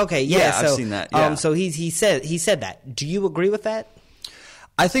that. Okay, yeah. Yeah, so, I've seen that, yeah. So he said that. Do you agree with that?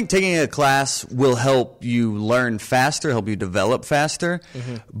 I think taking a class will help you learn faster, help you develop faster.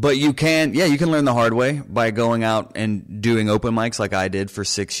 But you can learn the hard way by going out and doing open mics like I did for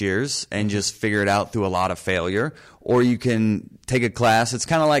 6 years and just figure it out through a lot of failure. Or you can take a class. It's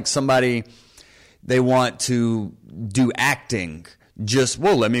kind of like somebody, they want to do acting.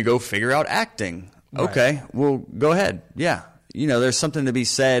 Let me go figure out acting. Right. Okay, well, go ahead. Yeah. There's something to be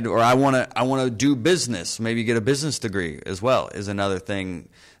said, or I want to do business. Maybe get a business degree as well is another thing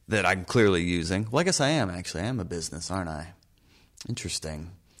that I'm clearly using. Well, I guess I am, actually. I am a business, aren't I?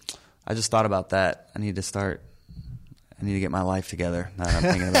 Interesting. I just thought about that. I need to get my life together now that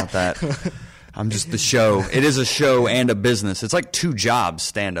I'm thinking about that. I'm just the show. It is a show and a business. It's like 2 jobs,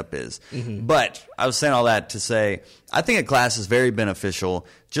 stand-up is. But I was saying all that to say, I think a class is very beneficial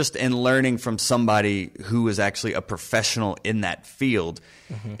just in learning from somebody who is actually a professional in that field.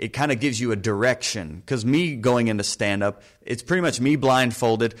 It kind of gives you a direction. Because me going into stand-up, it's pretty much me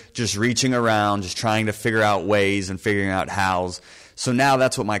blindfolded, just reaching around, just trying to figure out ways and figuring out hows. So now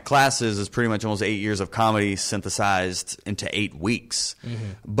that's what my class is pretty much almost 8 years of comedy synthesized into 8 weeks.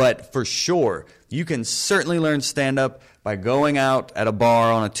 But for sure, you can certainly learn stand-up by going out at a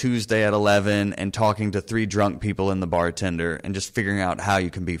bar on a Tuesday at 11 and talking to 3 drunk people and the bartender and just figuring out how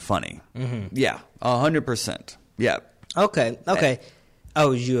you can be funny. Yeah, 100%. Yeah. Okay.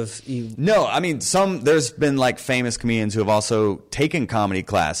 Oh, you? No, I mean, there's been like famous comedians who have also taken comedy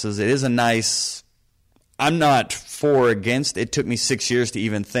classes. It is a nice... I'm not for or against. It took me 6 years to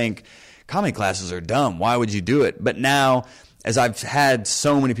even think comedy classes are dumb. Why would you do it? But now, as I've had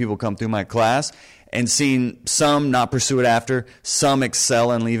so many people come through my class and seen some not pursue it after, some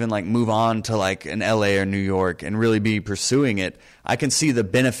excel and even like move on to like an LA or New York and really be pursuing it, I can see the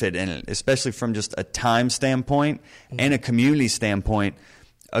benefit in it, especially from just a time standpoint and a community standpoint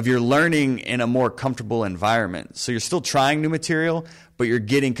of you're learning in a more comfortable environment. So you're still trying new material, but you're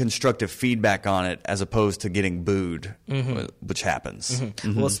getting constructive feedback on it as opposed to getting booed, which happens.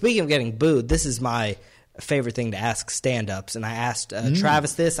 Well, speaking of getting booed, this is my favorite thing to ask stand-ups, and I asked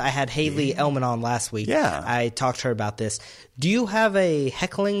Travis this. I had Haley Elman on last week. Yeah. I talked to her about this. Do you have a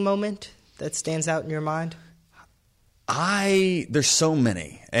heckling moment that stands out in your mind? There's so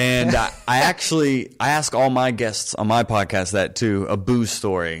many. And I ask all my guests on my podcast that too, a boo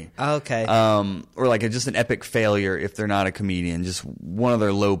story. Okay. Or like just an epic failure if they're not a comedian, just one of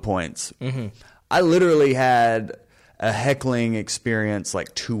their low points. I literally had a heckling experience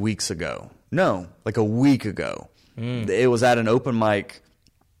like 2 weeks ago. No, like a week ago. It was at an open mic.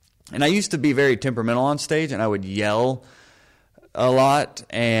 And I used to be very temperamental on stage and I would yell a lot.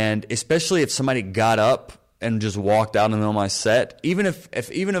 And especially if somebody got up and just walked out in the middle of my set, even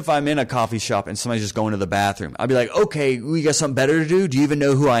if I'm in a coffee shop and somebody's just going to the bathroom, I'd be like, okay, we got something better to do? Do you even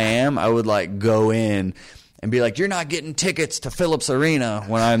know who I am? I would like go in and be like, you're not getting tickets to Phillips Arena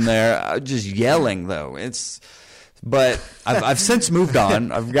when I'm there. I'm just yelling though. But I've since moved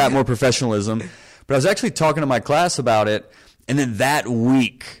on. I've got more professionalism. But I was actually talking to my class about it, and then that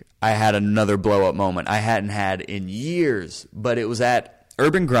week I had another blow-up moment I hadn't had in years. But it was at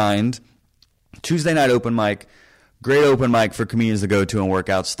Urban Grind, Tuesday night open mic, great open mic for comedians to go to and work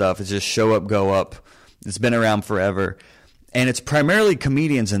out stuff. It's just show up, go up. It's been around forever. And it's primarily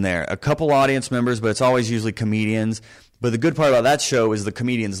comedians in there. A couple audience members, but it's always usually comedians. But the good part about that show is the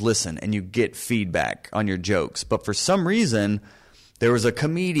comedians listen and you get feedback on your jokes. But for some reason, there was a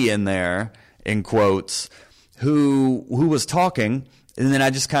comedian there, in quotes, who was talking. And then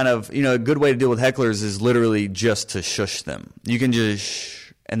I just kind of, a good way to deal with hecklers is literally just to shush them. You can just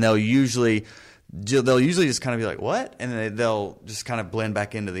shh, and they'll usually they'll usually just kind of be like, what? And then they'll just kind of blend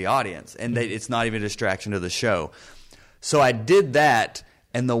back into the audience. And it's not even a distraction to the show. So I did that,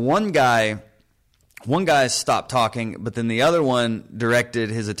 and the one guy stopped talking, but then the other one directed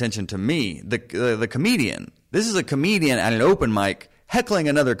his attention to me, the comedian. This is a comedian at an open mic heckling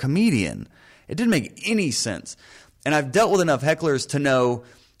another comedian. It didn't make any sense. And I've dealt with enough hecklers to know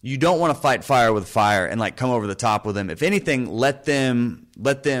you don't want to fight fire with fire and like come over the top with them. If anything, let them,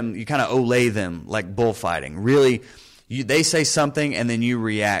 you kind of olay them like bullfighting. Really, they say something and then you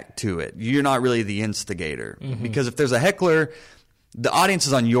react to it. You're not really the instigator. Because if there's a heckler, the audience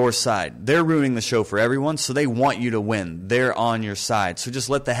is on your side. They're ruining the show for everyone, so they want you to win. They're on your side. So just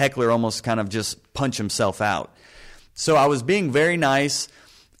let the heckler almost kind of just punch himself out. So I was being very nice.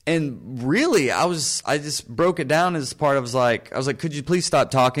 And really, I just broke it down as part of, I was like, could you please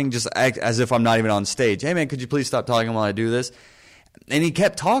stop talking? Just act as if I'm not even on stage. Hey, man, could you please stop talking while I do this? And he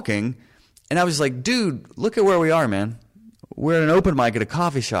kept talking. And I was like, dude, look at where we are, man. We're at an open mic at a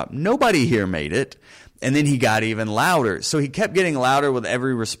coffee shop. Nobody here made it. And then he got even louder. So he kept getting louder with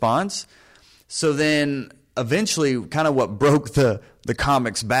every response. So then eventually, kind of what broke the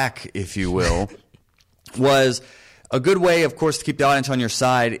comic's back, if you will, was a good way, of course, to keep the audience on your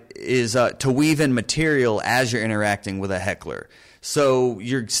side is to weave in material as you're interacting with a heckler. So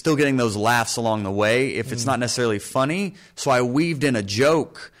you're still getting those laughs along the way if it's not necessarily funny. So I weaved in a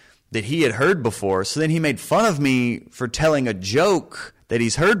joke that he had heard before. So then he made fun of me for telling a joke that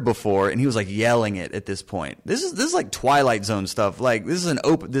he's heard before, and he was like yelling it at this point. This is like Twilight Zone stuff. Like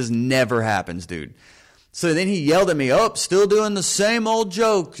this never happens, dude. So then he yelled at me, "Oh, still doing the same old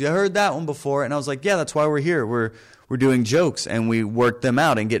joke. You heard that one before." And I was like, "Yeah, that's why we're here. We're doing jokes, and we work them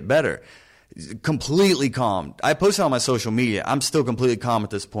out and get better." Completely calm. I posted on my social media. I'm still completely calm at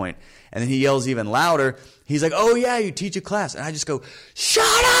this point. And then he yells even louder. He's like, "Oh yeah, you teach a class." And I just go, "Shut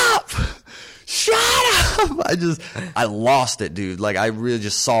up! Shut up!" I lost it, dude. Like I really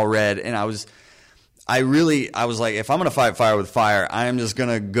just saw red, and I was like, if I'm going to fight fire with fire, I am just going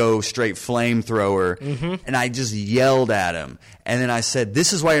to go straight flamethrower. And I just yelled at him. And then I said,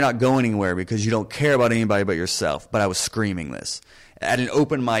 "This is why you're not going anywhere, because you don't care about anybody but yourself." But I was screaming this at an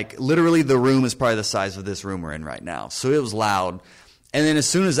open mic. Literally, the room is probably the size of this room we're in right now. So it was loud. And then as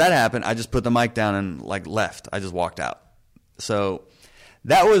soon as that happened, I just put the mic down and like left. I just walked out. So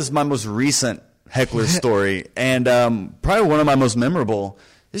that was my most recent heckler story. And probably one of my most memorable.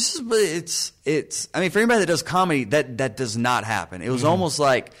 It's I mean, for anybody that does comedy, that does not happen. It was almost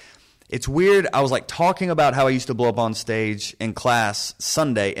like, it's weird. I was like talking about how I used to blow up on stage in class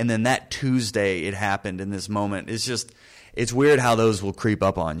Sunday, and then that Tuesday it happened in this moment. It's weird how those will creep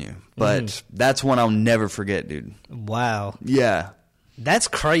up on you. But that's one I'll never forget, dude. Wow. Yeah. That's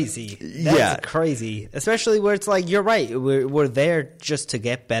crazy. That's crazy. Especially where it's like, you're right. We're there just to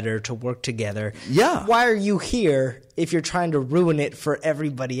get better, to work together. Yeah. Why are you here if you're trying to ruin it for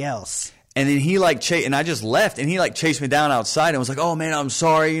everybody else? And then he and I just left, and he like chased me down outside and was like, "Oh man, I'm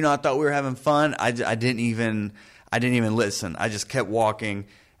sorry. I thought we were having fun." I didn't even listen. I just kept walking,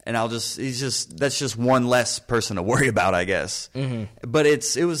 and that's just one less person to worry about, I guess. But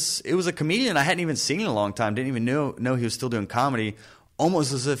it was a comedian I hadn't even seen in a long time. Didn't even know he was still doing comedy.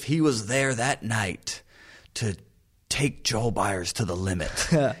 Almost as if he was there that night to take Joel Byers to the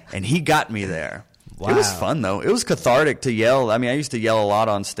limit. And he got me there. Wow. It was fun, though. It was cathartic to yell. I mean, I used to yell a lot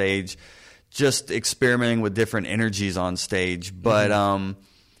on stage, just experimenting with different energies on stage. But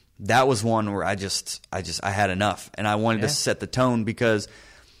that was one where I had enough. And I wanted to set the tone because,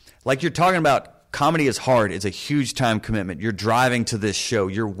 like you're talking about, comedy is hard. It's a huge time commitment. You're driving to this show.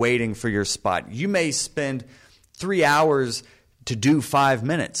 You're waiting for your spot. You may spend 3 hours to do 5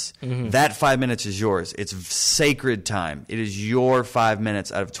 minutes. That 5 minutes is yours. It's sacred time. It is your 5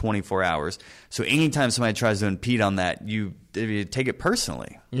 minutes out of 24 hours. So anytime somebody tries to impede on that, you take it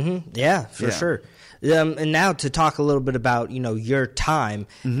personally. Yeah, for sure. And now to talk a little bit about, your time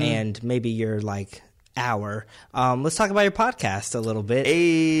and maybe your hour. Let's talk about your podcast a little bit.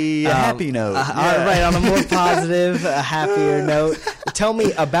 A happy note. Right, on a more positive, happier note. Tell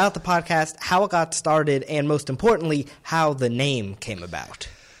me about the podcast, how it got started, and most importantly, how the name came about.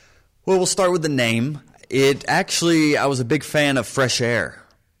 Well, we'll start with the name. I was a big fan of Fresh Air,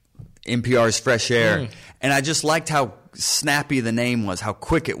 NPR's Fresh Air. And I just liked how snappy the name was, how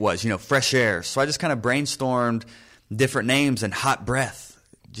quick it was, Fresh Air. So I just kind of brainstormed different names, and Hot Breath.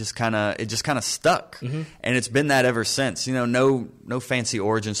 It just kind of stuck, and it's been that ever since. No fancy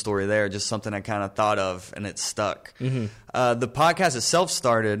origin story there, just something I kind of thought of, and it stuck. The podcast itself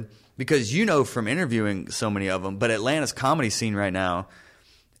started because from interviewing so many of them, but Atlanta's comedy scene right now,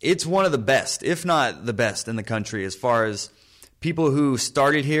 it's one of the best, if not the best in the country as far as people who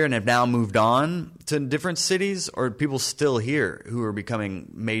started here and have now moved on to different cities, or people still here who are becoming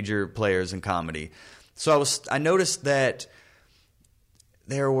major players in comedy. So I noticed that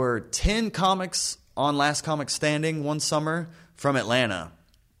there were 10 comics on Last Comic Standing one summer from Atlanta,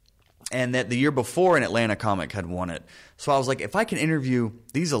 and that the year before an Atlanta comic had won it. So I was like, if I can interview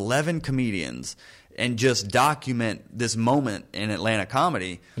these 11 comedians and just document this moment in Atlanta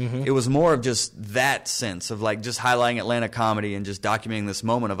comedy, it was more of just that sense of like just highlighting Atlanta comedy and just documenting this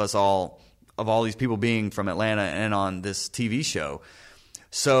moment of us all, of all these people being from Atlanta and on this TV show.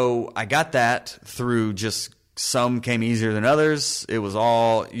 So I got that through just some came easier than others. It was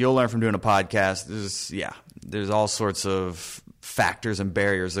all, you'll learn from doing a podcast. There's all sorts of factors and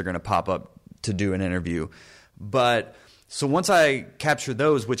barriers that are going to pop up to do an interview. But so once I captured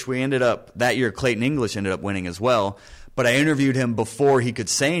those, which we ended up, that year Clayton English ended up winning as well, but I interviewed him before he could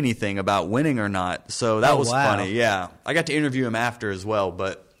say anything about winning or not. So that was funny. Yeah. I got to interview him after as well,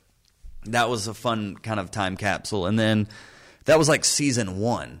 but that was a fun kind of time capsule. And then that was like season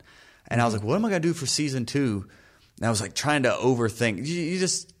 1. And I was like, what am I going to do for season 2? And I was like trying to overthink. You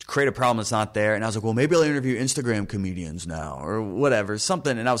just create a problem that's not there. And I was like, well, maybe I'll interview Instagram comedians now or whatever,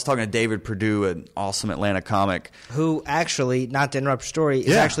 something. And I was talking to David Perdue, an awesome Atlanta comic. Who actually, not to interrupt your story,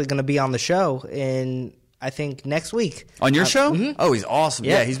 is actually going to be on the show in, I think, next week. On your show? Mm-hmm. Oh, he's awesome.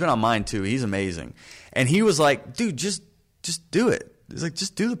 Yeah. Yeah, he's been on mine too. He's amazing. And he was like, dude, just do it. He's like,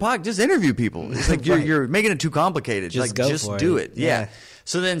 just do the podcast. Just interview people. He's like, you're making it too complicated. Just like, go just for do it. it. Yeah.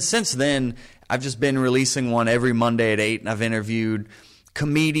 So then since then, I've just been releasing one every Monday at 8, and I've interviewed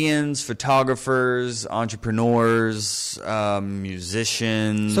comedians, photographers, entrepreneurs,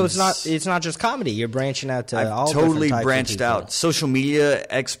 musicians. So it's not just comedy. You're branching out to all different totally types branched of people. out. Social media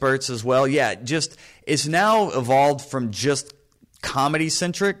experts as well. Yeah, just it's now evolved from just comedy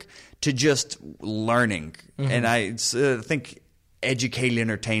centric to just learning. And I think educated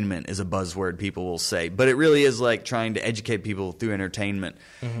entertainment is a buzzword people will say, but it really is like trying to educate people through entertainment.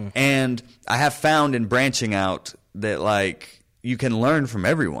 And I have found in branching out that like you can learn from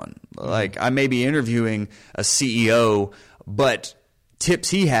everyone. Like I may be interviewing a CEO, but tips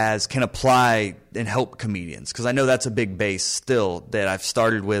he has can apply and help comedians, because I know that's a big base still that I've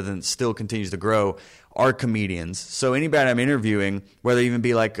started with and still continues to grow are comedians. So anybody I'm interviewing, whether it even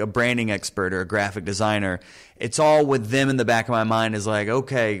be like a branding expert or a graphic designer, it's all with them in the back of my mind is like,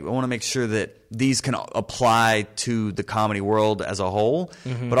 okay, I want to make sure that these can apply to the comedy world as a whole,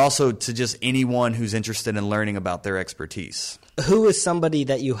 but also to just anyone who's interested in learning about their expertise. Who is somebody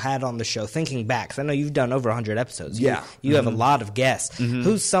that you had on the show, thinking back? Because I know you've done over 100 episodes. You have a lot of guests.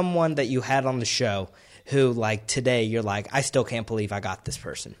 Who's someone that you had on the show who, like, today you're like, I still can't believe I got this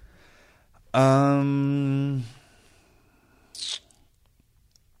person?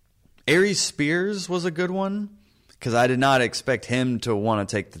 Aries Spears was a good one, because I did not expect him to want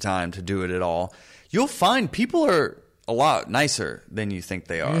to take the time to do it at all. You'll find people are a lot nicer than you think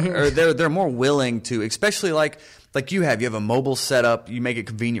they are, or they're more willing to, especially like you have a mobile setup, you make it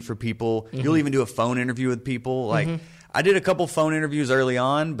convenient for people. You'll even do a phone interview with people. Like I did a couple phone interviews early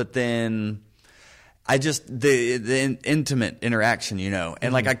on, but then I just the intimate interaction,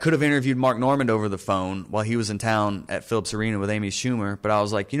 and like I could have interviewed Mark Normand over the phone while he was in town at Phillips Arena with Amy Schumer, but I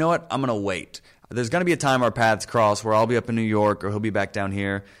was like, you know what, I'm gonna wait. There's gonna be a time our paths cross where I'll be up in New York or he'll be back down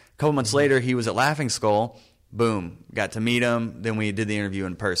here. A couple months later, he was at Laughing Skull. Boom, got to meet him. Then we did the interview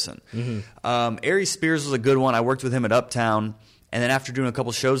in person. Aries Spears was a good one. I worked with him at Uptown, and then after doing a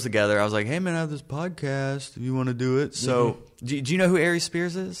couple shows together, I was like, hey man, I have this podcast. Do you want to do it? So do you know who Aries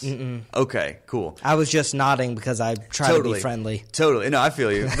Spears is? Okay, cool. I was just nodding because I try to be friendly. Totally. No, I feel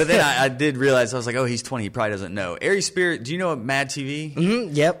you. But then I did realize, I was like, oh, he's 20. He probably doesn't know. Aries Spears, do you know Mad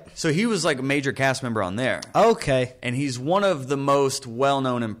TV? Yep. So he was like a major cast member on there. Okay. And he's one of the most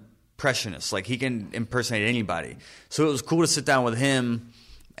well-known impressionists. Like he can impersonate anybody. So it was cool to sit down with him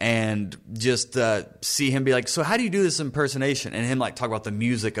and just see him be like, so how do you do this impersonation? And him like talk about the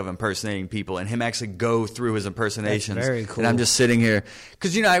music of impersonating people, and him actually go through his impersonations. That's very cool. And I'm just sitting here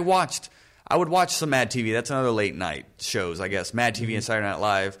because I would watch some Mad TV. That's another late night shows, I guess. Mad TV and Saturday Night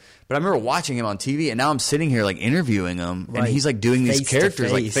Live. But I remember watching him on TV, and now I'm sitting here like interviewing him, and he's like doing these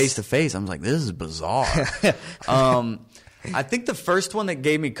characters like face to face. I'm like, this is bizarre. I think the first one that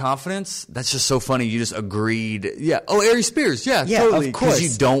gave me confidence, that's just so funny. You just agreed. Yeah. Oh, Aries Spears. Yeah, totally. Of course.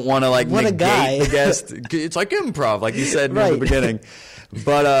 Because you don't want to like what negate the guest. It's like improv, like you said in the beginning.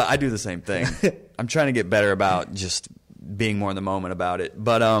 But I do the same thing. I'm trying to get better about just being more in the moment about it.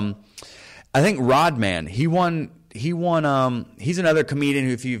 But I think Rodman, he won. He's another comedian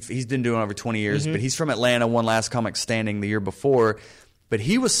who he's been doing over 20 years, but he's from Atlanta, won Last Comic Standing the year before. But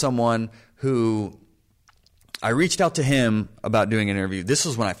he was someone who I reached out to him about doing an interview. This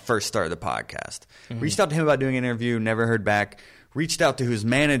was when I first started the podcast. Reached out to him about doing an interview, never heard back. Reached out to his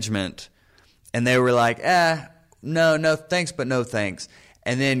management, and they were like, no thanks, but no thanks.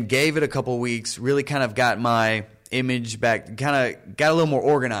 And then gave it a couple weeks, really kind of got my image back, kind of got a little more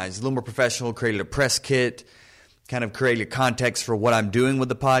organized, a little more professional, created a press kit, kind of created a context for what I'm doing with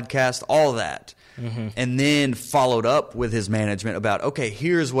the podcast, all that. And then followed up with his management about, okay,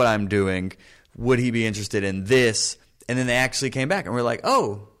 here's what I'm doing. Would he be interested in this? And then they actually came back and we're like,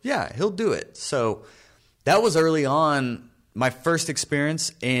 oh, yeah, he'll do it. So that was early on my first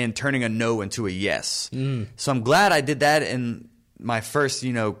experience in turning a no into a yes. So I'm glad I did that in my first,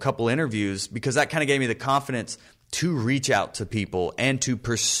 couple interviews, because that kind of gave me the confidence to reach out to people and to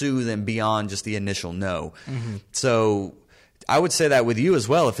pursue them beyond just the initial no. So I would say that with you as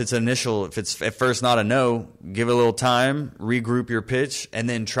well. If it's at first not a no, give it a little time, regroup your pitch, and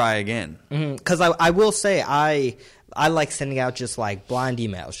then try again. Because I will say I like sending out just like blind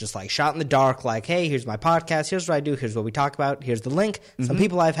emails, just like shot in the dark, like, hey, here's my podcast, here's what I do, here's what we talk about, here's the link. Some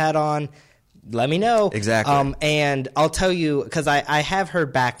people I've had on, let me know. Exactly. And I'll tell you, because I have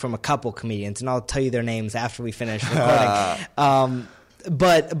heard back from a couple comedians, and I'll tell you their names after we finish recording.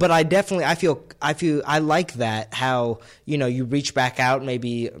 But I definitely I feel I like that, how you reach back out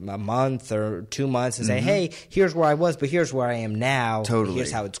maybe a month or 2 months and say, hey, here's where I was, but here's where I am now. Totally.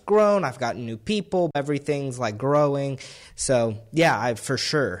 Here's how it's grown. I've gotten new people. Everything's like growing. So yeah, for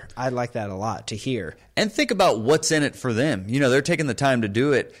sure I like that a lot to hear. And think about what's in it for them. They're taking the time to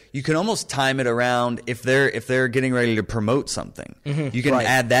do it. You can almost time it around if they're getting ready to promote something. You can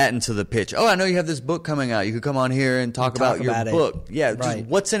add that into the pitch. Oh, I know you have this book coming out. You could come on here and talk about your book. Yeah, just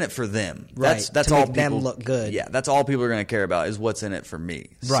what's in it for them. That's to all make them look good. Yeah, that's all people are going to care about is what's in it for me.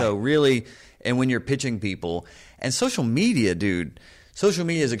 Right. So really, and when you're pitching people, and social media, dude. Social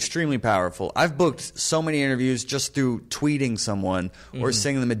media is extremely powerful. I've booked so many interviews just through tweeting someone or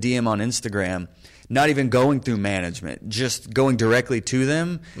sending them a DM on Instagram. Not even going through management, just going directly to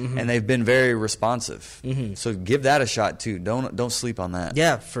them, and they've been very responsive. So give that a shot too. Don't sleep on that.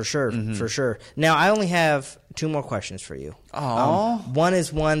 Yeah, for sure, for sure. Now I only have 2 more questions for you. One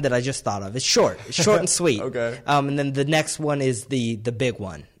is one that I just thought of. It's short and sweet. Okay. And then the next one is the big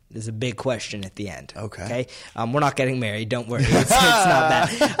one. There's a big question at the end. Okay. We're not getting married. Don't worry. It's not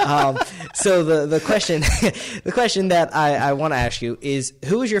that. So the question that I want to ask you is,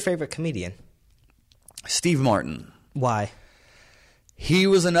 who is your favorite comedian? Steve Martin. Why? He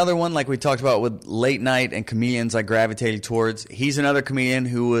was another one, like we talked about with late night and comedians I gravitated towards. He's another comedian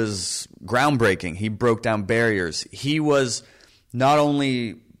who was groundbreaking. He broke down barriers. He was not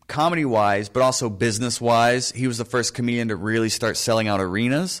only comedy-wise, but also business-wise. He was the first comedian to really start selling out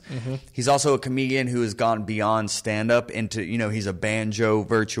arenas. He's also a comedian who has gone beyond stand-up into, he's a banjo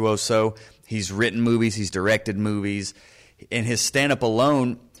virtuoso. He's written movies. He's directed movies. In his stand-up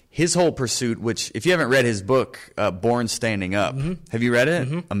alone, his whole pursuit, which if you haven't read his book, Born Standing Up, have you read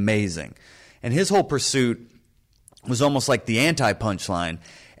it? Amazing. And his whole pursuit was almost like the anti-punchline.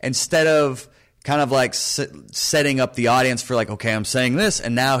 Instead of kind of like setting up the audience for like, okay, I'm saying this,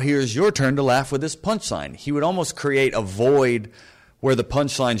 and now here's your turn to laugh with this punchline. He would almost create a void where the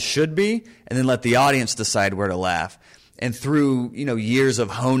punchline should be, and then let the audience decide where to laugh. And through, years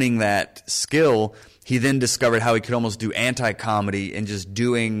of honing that skill, he then discovered how he could almost do anti-comedy and just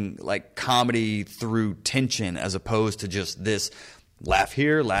doing like comedy through tension as opposed to just this laugh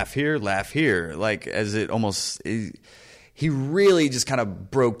here, laugh here, laugh here. Like as it almost, he really just kind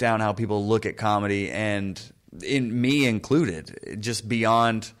of broke down how people look at comedy, and in me included, just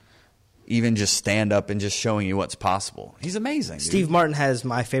beyond even just stand up and just showing you what's possible. He's amazing. Dude. Steve Martin has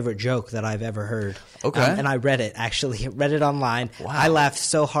my favorite joke that I've ever heard. Okay. And I read it, actually. Read it online. Wow. I laughed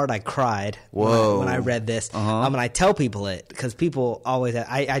so hard I cried when I read this. And I tell people it, because people always,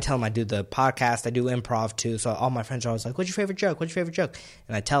 I tell them I do the podcast, I do improv too, so all my friends are always like, what's your favorite joke? What's your favorite joke?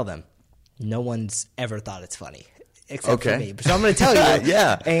 And I tell them, no one's ever thought it's funny. Except for me. So I'm going to tell you.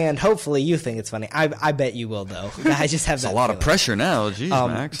 Yeah. And hopefully you think it's funny. I bet you will, though. I just have that It's a lot feeling. of pressure now. Jeez,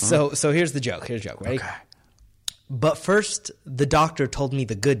 Max. So here's the joke. Ready? Okay. But first, the doctor told me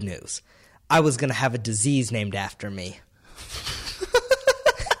the good news. I was going to have a disease named after me.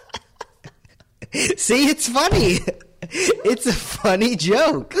 See, it's funny. It's a funny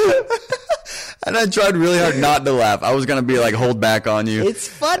joke. And I tried really hard not to laugh. I was going to be like, hold back on you. It's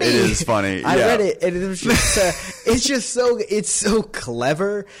funny. It is funny. I read it, and it was just, it's so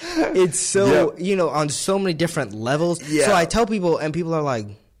clever. It's so, on so many different levels. Yeah. So I tell people, and people are like,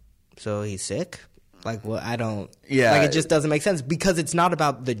 so he's sick? Like, well, I don't. Yeah. Like, it just doesn't make sense because it's not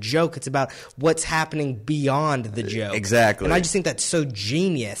about the joke. It's about what's happening beyond the joke. Exactly. And I just think that's so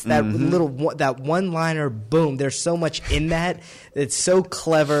genius. That that one-liner, boom. There's so much in that. It's so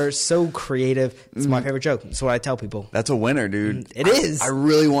clever, so creative. It's my favorite joke. That's what I tell people. That's a winner, dude. It is. I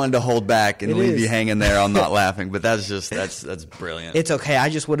really wanted to hold back and leave is. you hanging there on not laughing, but that's brilliant. It's okay. I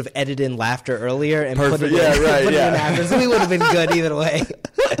just would have edited in laughter earlier and put it, Yeah, right, put it in yeah. after. So we would have been good either way.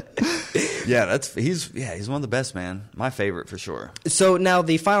 Yeah, he's one of the best, man. My favorite for sure. So now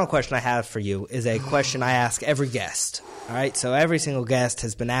the final question I have for you is a question I ask every guest. All right, so every single guest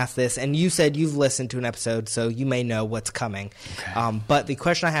has been asked this, and you said you've listened to an episode, so you may know what's coming. Okay. But the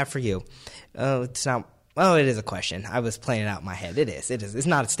question I have for you, it's not. Oh, it is a question. I was playing it out in my head. It is. It's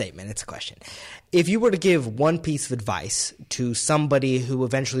not a statement. It's a question. If you were to give one piece of advice to somebody who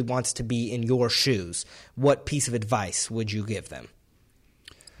eventually wants to be in your shoes, what piece of advice would you give them?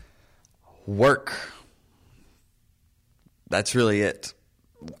 Work. That's really it.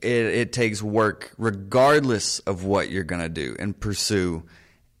 It takes work regardless of what you're going to do and pursue.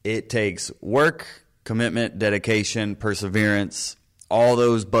 It takes work, commitment, dedication, perseverance, all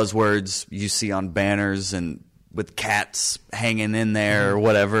those buzzwords you see on banners and with cats hanging in there or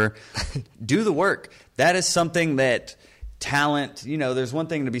whatever. Do the work. That is something that talent, there's one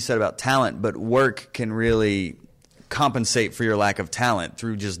thing to be said about talent, but work can really compensate for your lack of talent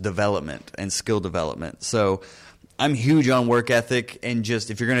through just development and skill development. So I'm huge on work ethic, and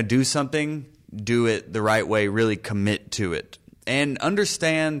just if you're going to do something, do it the right way, really commit to it and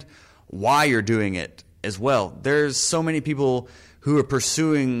understand why you're doing it as well. There's so many people who are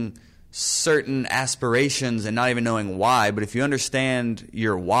pursuing certain aspirations and not even knowing why, but if you understand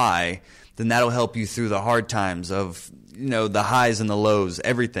your why, then that'll help you through the hard times of, the highs and the lows,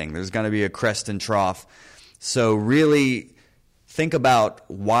 everything. There's going to be a crest and trough. So really think about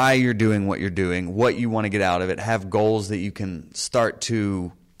why you're doing what you're doing, what you want to get out of it, have goals that you can start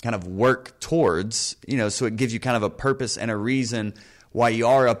to kind of work towards, so it gives you kind of a purpose and a reason why you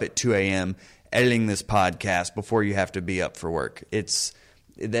are up at 2 a.m. editing this podcast before you have to be up for work.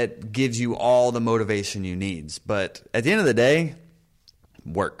 That gives you all the motivation you need. But at the end of the day,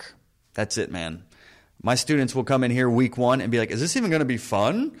 work. That's it, man. My students will come in here week 1 and be like, is this even going to be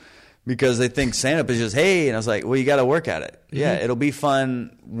fun? Because they think stand-up is just, hey. And I was like, well, you got to work at it. Mm-hmm. Yeah, it'll be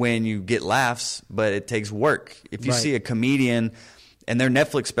fun when you get laughs, but it takes work. If you see a comedian and their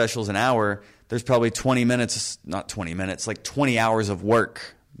Netflix special's an hour, there's probably 20 hours of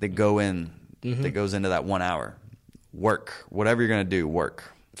work that go in, that goes into that 1 hour. Work. Whatever you're going to do, work.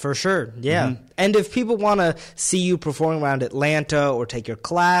 For sure, yeah. And if people want to see you performing around Atlanta or take your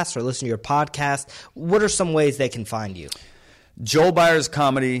class or listen to your podcast, what are some ways they can find you?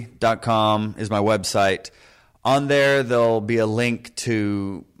 JoelByersComedy.com is my website. On there, there'll be a link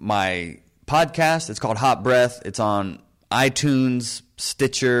to my podcast. It's called Hot Breath. It's on iTunes,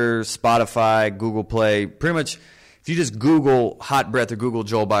 Stitcher, Spotify, Google Play. Pretty much, if you just Google Hot Breath or Google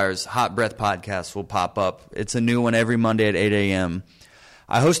Joel Byers, Hot Breath Podcast will pop up. It's a new one every Monday at 8 a.m.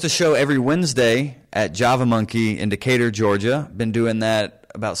 I host a show every Wednesday at Java Monkey in Decatur, Georgia. Been doing that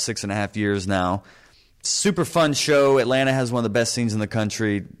about 6.5 years now. Super fun show. Atlanta has one of the best scenes in the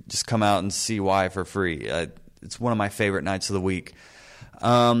country. Just come out and see why for free. It's one of my favorite nights of the week.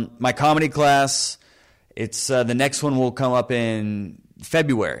 My comedy class, it's the next one will come up in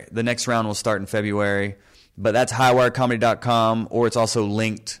February. The next round will start in February. But that's highwirecomedy.com, or it's also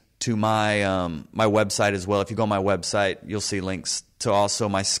linked to my my website as well. If you go on my website, you'll see links to also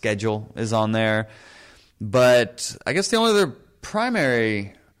my schedule is on there. But I guess the only other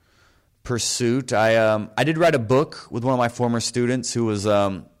primary pursuit, I did write a book with one of my former students who was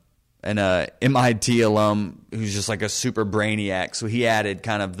an MIT alum who's just like a super brainiac. So he added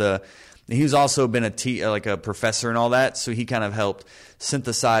kind of he's also been a professor and all that. So he kind of helped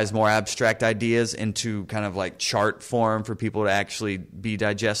synthesize more abstract ideas into kind of like chart form for people to actually be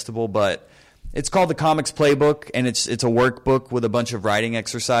digestible. But it's called the Comics Playbook, and it's a workbook with a bunch of writing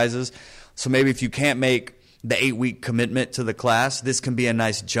exercises. So maybe if you can't make the 8-week commitment to the class, this can be a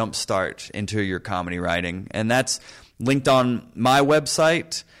nice jump start into your comedy writing. And that's linked on my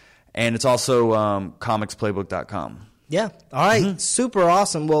website, and it's also comicsplaybook.com. Yeah. All right. Super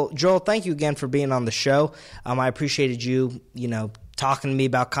awesome. Well, Joel, thank you again for being on the show. I appreciated you, talking to me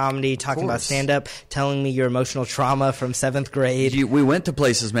about comedy, talking about stand-up, telling me your emotional trauma from 7th grade. We went to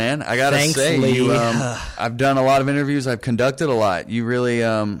places, man. I got to say, I've done a lot of interviews. I've conducted a lot. You really,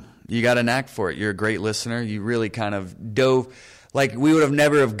 you got a knack for it. You're a great listener. You really kind of dove. Like, we would have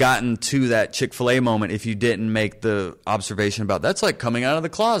never have gotten to that Chick-fil-A moment if you didn't make the observation about that's like coming out of the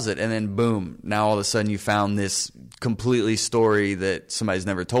closet. And then, boom, now all of a sudden you found this completely story that somebody's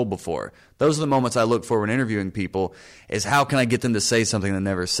never told before. Those are the moments I look for when interviewing people, is how can I get them to say something they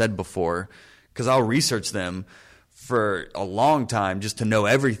never said before? Because I'll research them for a long time just to know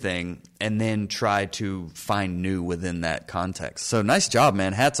everything and then try to find new within that context. So nice job,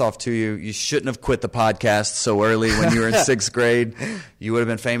 man. Hats off to you. You shouldn't have quit the podcast so early when you were in 6th grade. You would have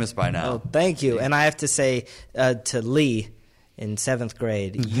been famous by now. Oh, thank you. And I have to say to Lee in 7th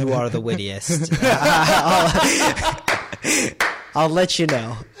grade, you are the wittiest. I'll let you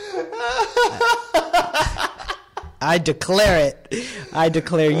know. I declare it. I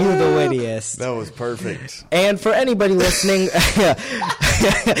declare you the wittiest. That was perfect. And for anybody listening,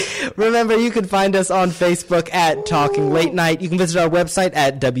 remember you can find us on Facebook at Talking Late Night. You can visit our website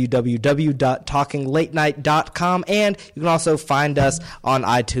at www.talkinglatenight.com, and you can also find us on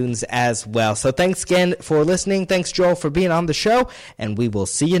iTunes as well. So thanks again for listening. Thanks, Joel, for being on the show, and we will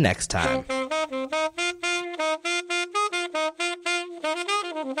see you next time.